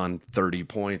sitting on 30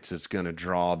 points is going to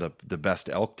draw the best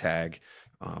elk tag.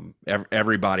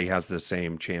 Everybody has the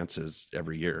same chances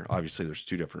every year. Obviously, there's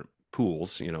two different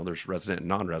pools. There's resident and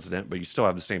non-resident, but you still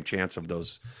have the same chance of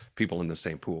those people in the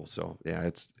same pool. So yeah,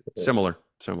 it's similar,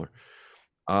 similar.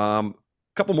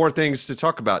 Couple more things to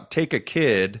talk about. Take a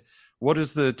kid. What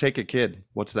is the take a kid?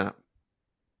 What's that?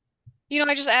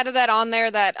 I just added that on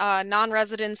there that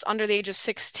non-residents under the age of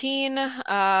 16, they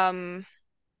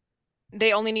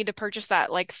only need to purchase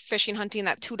that like fishing hunting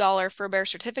that $2 fur bear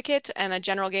certificate and a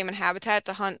general game and habitat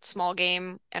to hunt small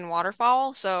game and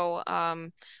waterfowl. So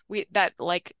we that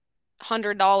like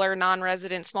 $100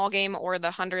 non-resident small game or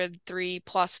the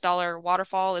 $103+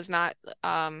 waterfall is not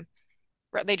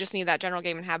they just need that general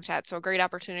game and habitat. So a great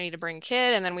opportunity to bring a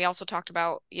kid. And then we also talked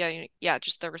about yeah,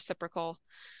 just the reciprocal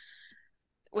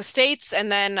with states,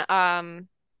 and then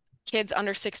kids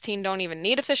under 16 don't even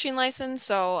need a fishing license.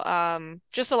 So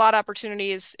just a lot of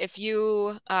opportunities if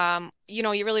you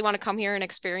you really want to come here and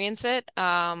experience it.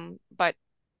 But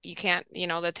you can't,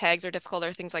 the tags are difficult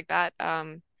or things like that.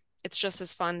 It's just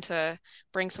as fun to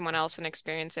bring someone else and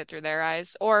experience it through their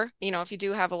eyes. Or, if you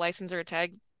do have a license or a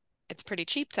tag, it's pretty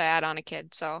cheap to add on a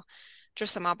kid. So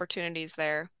just some opportunities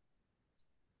there.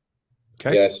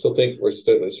 Okay. yeah, I still think we're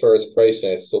still, as far as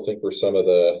pricing, I still think we're some of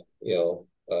the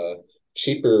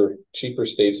cheaper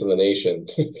states in the nation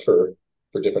for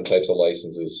different types of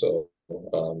licenses. So,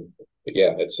 but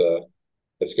yeah, it's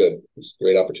good. It's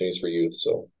great opportunities for youth.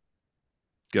 So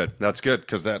Good. That's good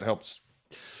because that helps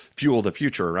fuel the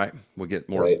future, right? We get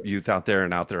more right. youth out there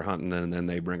and out there hunting, and then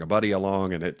they bring a buddy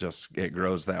along, and it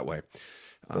grows that way.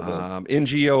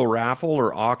 NGO raffle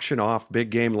or auction off big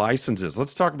game licenses.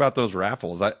 Let's talk about those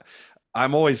raffles.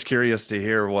 I'm always curious to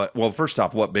hear well, first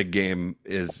off, what big game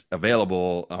is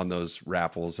available on those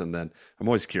raffles, and then I'm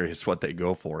always curious what they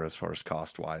go for as far as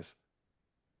cost wise.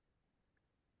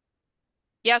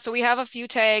 Yeah, so we have a few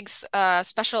tags,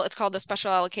 it's called the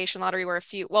special allocation lottery where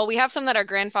we have some that are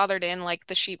grandfathered in, like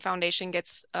the Sheep Foundation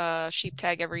gets a sheep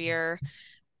tag every year.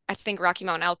 I think Rocky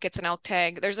Mountain Elk gets an elk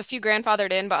tag. There's a few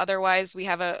grandfathered in, but otherwise we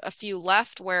have a few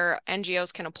left where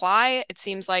NGOs can apply. It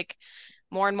seems like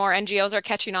more and more NGOs are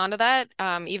catching on to that.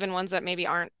 Even ones that maybe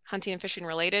aren't hunting and fishing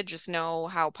related, just know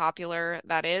how popular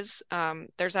that is.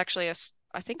 There's actually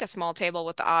I think a small table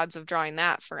with the odds of drawing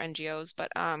that for NGOs, but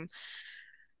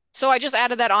so I just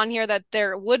added that on here that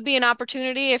there would be an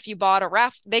opportunity if you bought a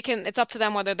raffle. It's up to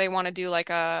them whether they want to do like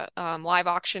a live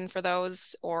auction for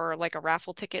those or like a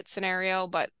raffle ticket scenario.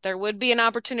 But there would be an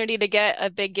opportunity to get a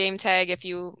big game tag if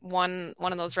you won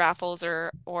one of those raffles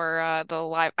or the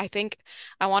live.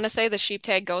 I want to say the sheep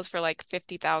tag goes for like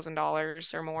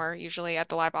 $50,000 or more usually at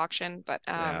the live auction. But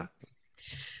Yeah.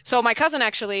 so my cousin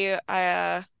actually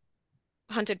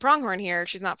hunted pronghorn here.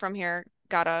 She's not from here.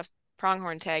 Got a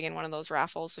pronghorn tag in one of those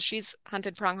raffles. So she's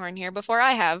hunted pronghorn here before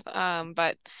I have.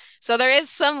 But so there is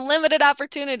some limited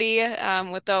opportunity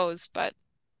with those, but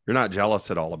You're not jealous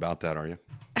at all about that, are you?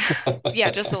 yeah,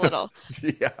 just a little.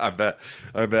 Yeah, I bet.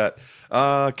 I bet.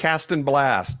 Cast and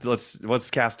blast.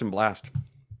 What's cast and blast?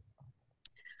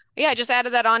 Yeah, I just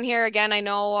added that on here again. I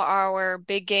know our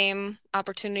big game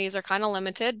opportunities are kind of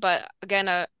limited, but again,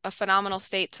 a phenomenal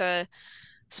state to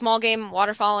small game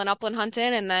waterfowl and upland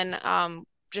hunting, and then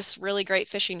just really great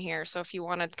fishing here. So if you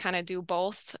want to kind of do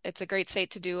both, it's a great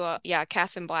state to do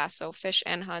cast and blast, so fish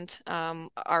and hunt.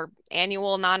 Our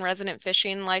annual non-resident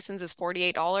fishing license is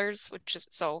 $48, which is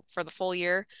so for the full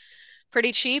year,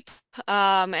 pretty cheap.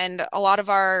 And a lot of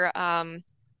our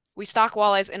we stock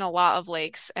walleyes in a lot of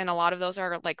lakes, and a lot of those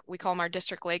are like we call them our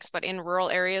district lakes, but in rural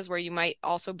areas where you might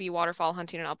also be waterfowl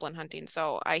hunting and upland hunting.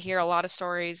 So I hear a lot of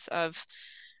stories of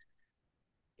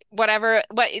whatever,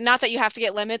 but not that you have to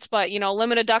get limits, but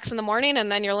limited ducks in the morning and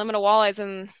then your limit of walleyes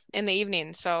in the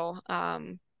evening. So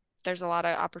there's a lot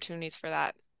of opportunities for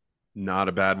that. Not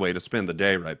a bad way to spend the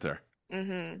day right there.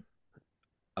 Hmm.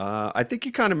 I think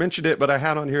you kind of mentioned it, but I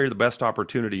had on here the best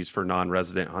opportunities for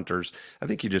non-resident hunters. I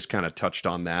think you just kind of touched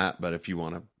on that, but if you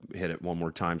want to hit it one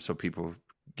more time so people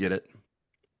get it.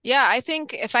 Yeah, I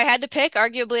think if I had to pick,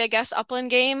 arguably, I guess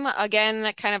upland game.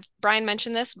 Again, kind of Brian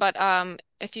mentioned this, but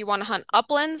if you want to hunt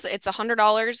uplands, it's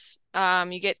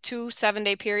 $100. You get 2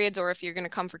 7-day periods, or if you're going to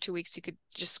come for 2 weeks, you could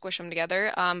just squish them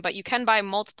together. But you can buy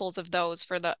multiples of those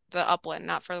for the upland,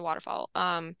 not for the waterfowl.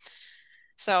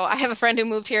 So I have a friend who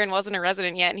moved here and wasn't a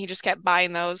resident yet, and he just kept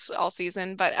buying those all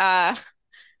season. But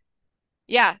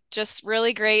yeah, just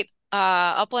really great.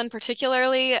 Upland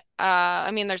particularly.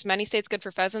 I mean, there's many states good for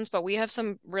pheasants, but we have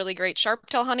some really great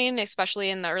sharp-tail hunting,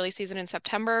 especially in the early season in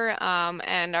September.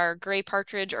 And our gray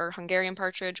partridge or Hungarian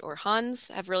partridge or Huns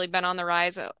have really been on the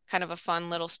rise. Kind of a fun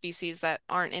little species that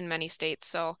aren't in many states.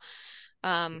 So,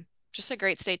 just a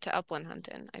great state to upland hunt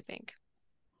in, I think.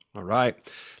 All right.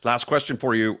 Last question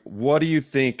for you. What do you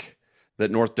think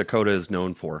that North Dakota is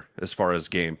known for as far as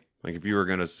game? Like if you were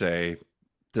going to say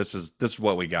this is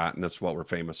what we got and this is what we're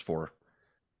famous for.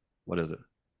 What is it?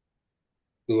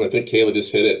 Ooh, I think Cayla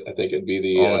just hit it. I think it'd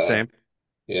be All the same?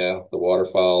 the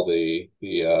waterfowl, the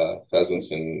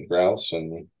pheasants and grouse,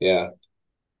 and Yeah,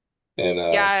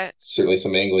 certainly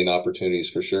some angling opportunities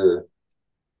for sure.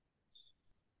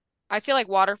 I feel like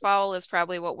waterfowl is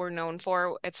probably what we're known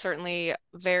for. It's certainly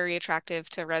very attractive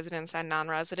to residents and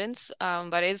non-residents,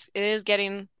 but it is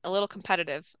getting a little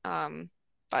competitive.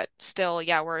 But still,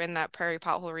 yeah, we're in that prairie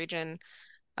pothole region.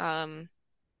 Um,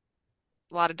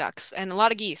 a lot of ducks and a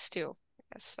lot of geese too, I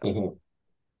guess. So. Mhm.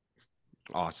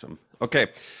 Awesome. Okay.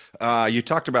 You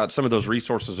talked about some of those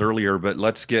resources earlier, but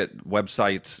let's get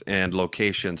websites and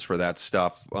locations for that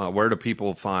stuff. Where do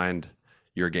people find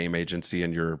your game agency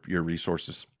and your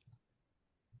resources?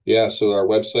 Yeah, so our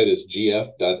website is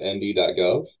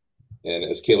gf.nd.gov. And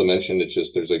as Cayla mentioned, it's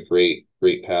just there's a great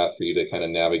path for you to kind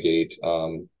of navigate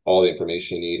all the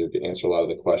information you need or to answer a lot of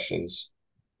the questions.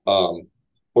 Um,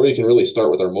 or you can really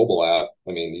start with our mobile app.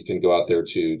 I mean, you can go out there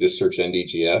to just search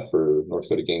NDGF or North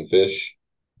Dakota Game Fish,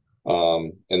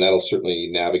 and that'll certainly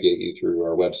navigate you through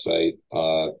our website,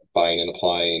 buying and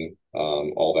applying,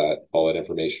 all that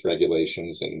information,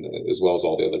 regulations, and as well as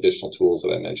all the other additional tools that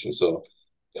I mentioned. So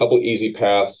a couple easy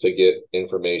paths to get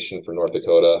information for North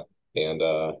Dakota. And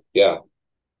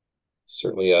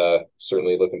certainly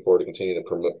looking forward to continue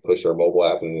to push our mobile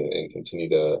app and continue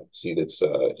to see its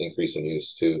increase in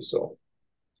use too. So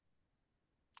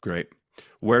Great.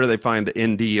 Where do they find the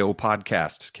NDO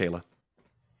podcast, Cayla?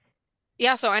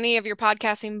 Yeah, so any of your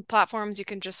podcasting platforms, you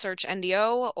can just search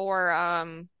NDO or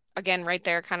again, right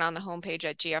there, kind of on the homepage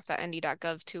at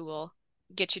gf.nd.gov too will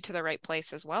get you to the right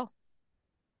place as well.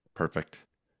 Perfect.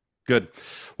 Good.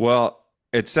 Well,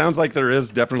 it sounds like there is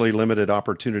definitely limited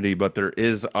opportunity, but there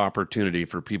is opportunity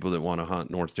for people that want to hunt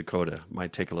North Dakota.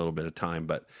 Might take a little bit of time,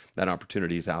 but that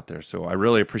opportunity is out there. So I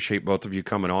really appreciate both of you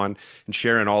coming on and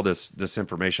sharing all this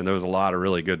information. There was a lot of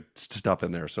really good stuff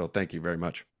in there. So thank you very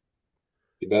much.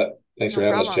 you bet. Thanks for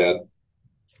No having us, problem.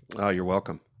 Chad. Oh, you're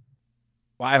welcome.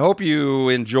 Well, I hope you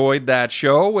enjoyed that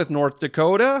show with North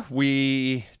Dakota.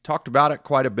 We talked about it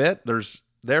quite a bit.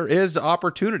 There is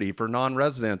opportunity for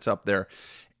non-residents up there.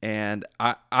 And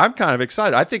I'm kind of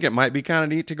excited. I think it might be kind of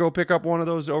neat to go pick up one of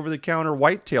those over-the-counter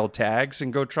whitetail tags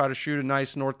and go try to shoot a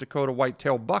nice North Dakota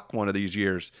whitetail buck one of these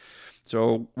years.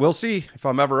 So we'll see if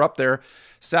I'm ever up there.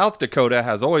 South Dakota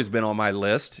has always been on my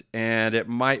list, and it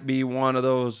might be one of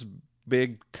those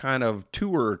big kind of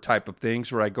tour type of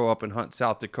things where I go up and hunt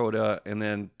South Dakota and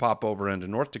then pop over into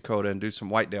North Dakota and do some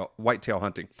whitetail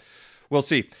hunting. We'll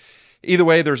see. Either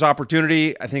way, there's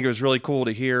opportunity. I think it was really cool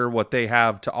to hear what they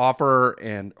have to offer,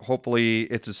 and hopefully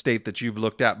it's a state that you've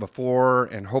looked at before,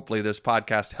 and hopefully this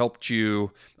podcast helped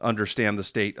you understand the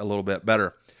state a little bit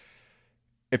better.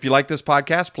 If you like this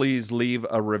podcast, please leave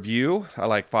a review. I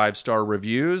like 5-star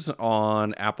reviews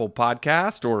on Apple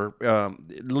Podcast, or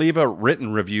leave a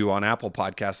written review on Apple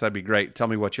Podcasts. That'd be great. Tell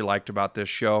me what you liked about this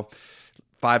show.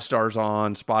 5 stars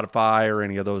on Spotify or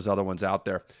any of those other ones out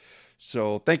there.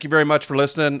 So thank you very much for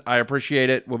listening. I appreciate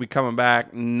it. We'll be coming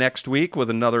back next week with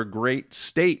another great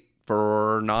state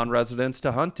for non-residents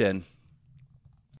to hunt in.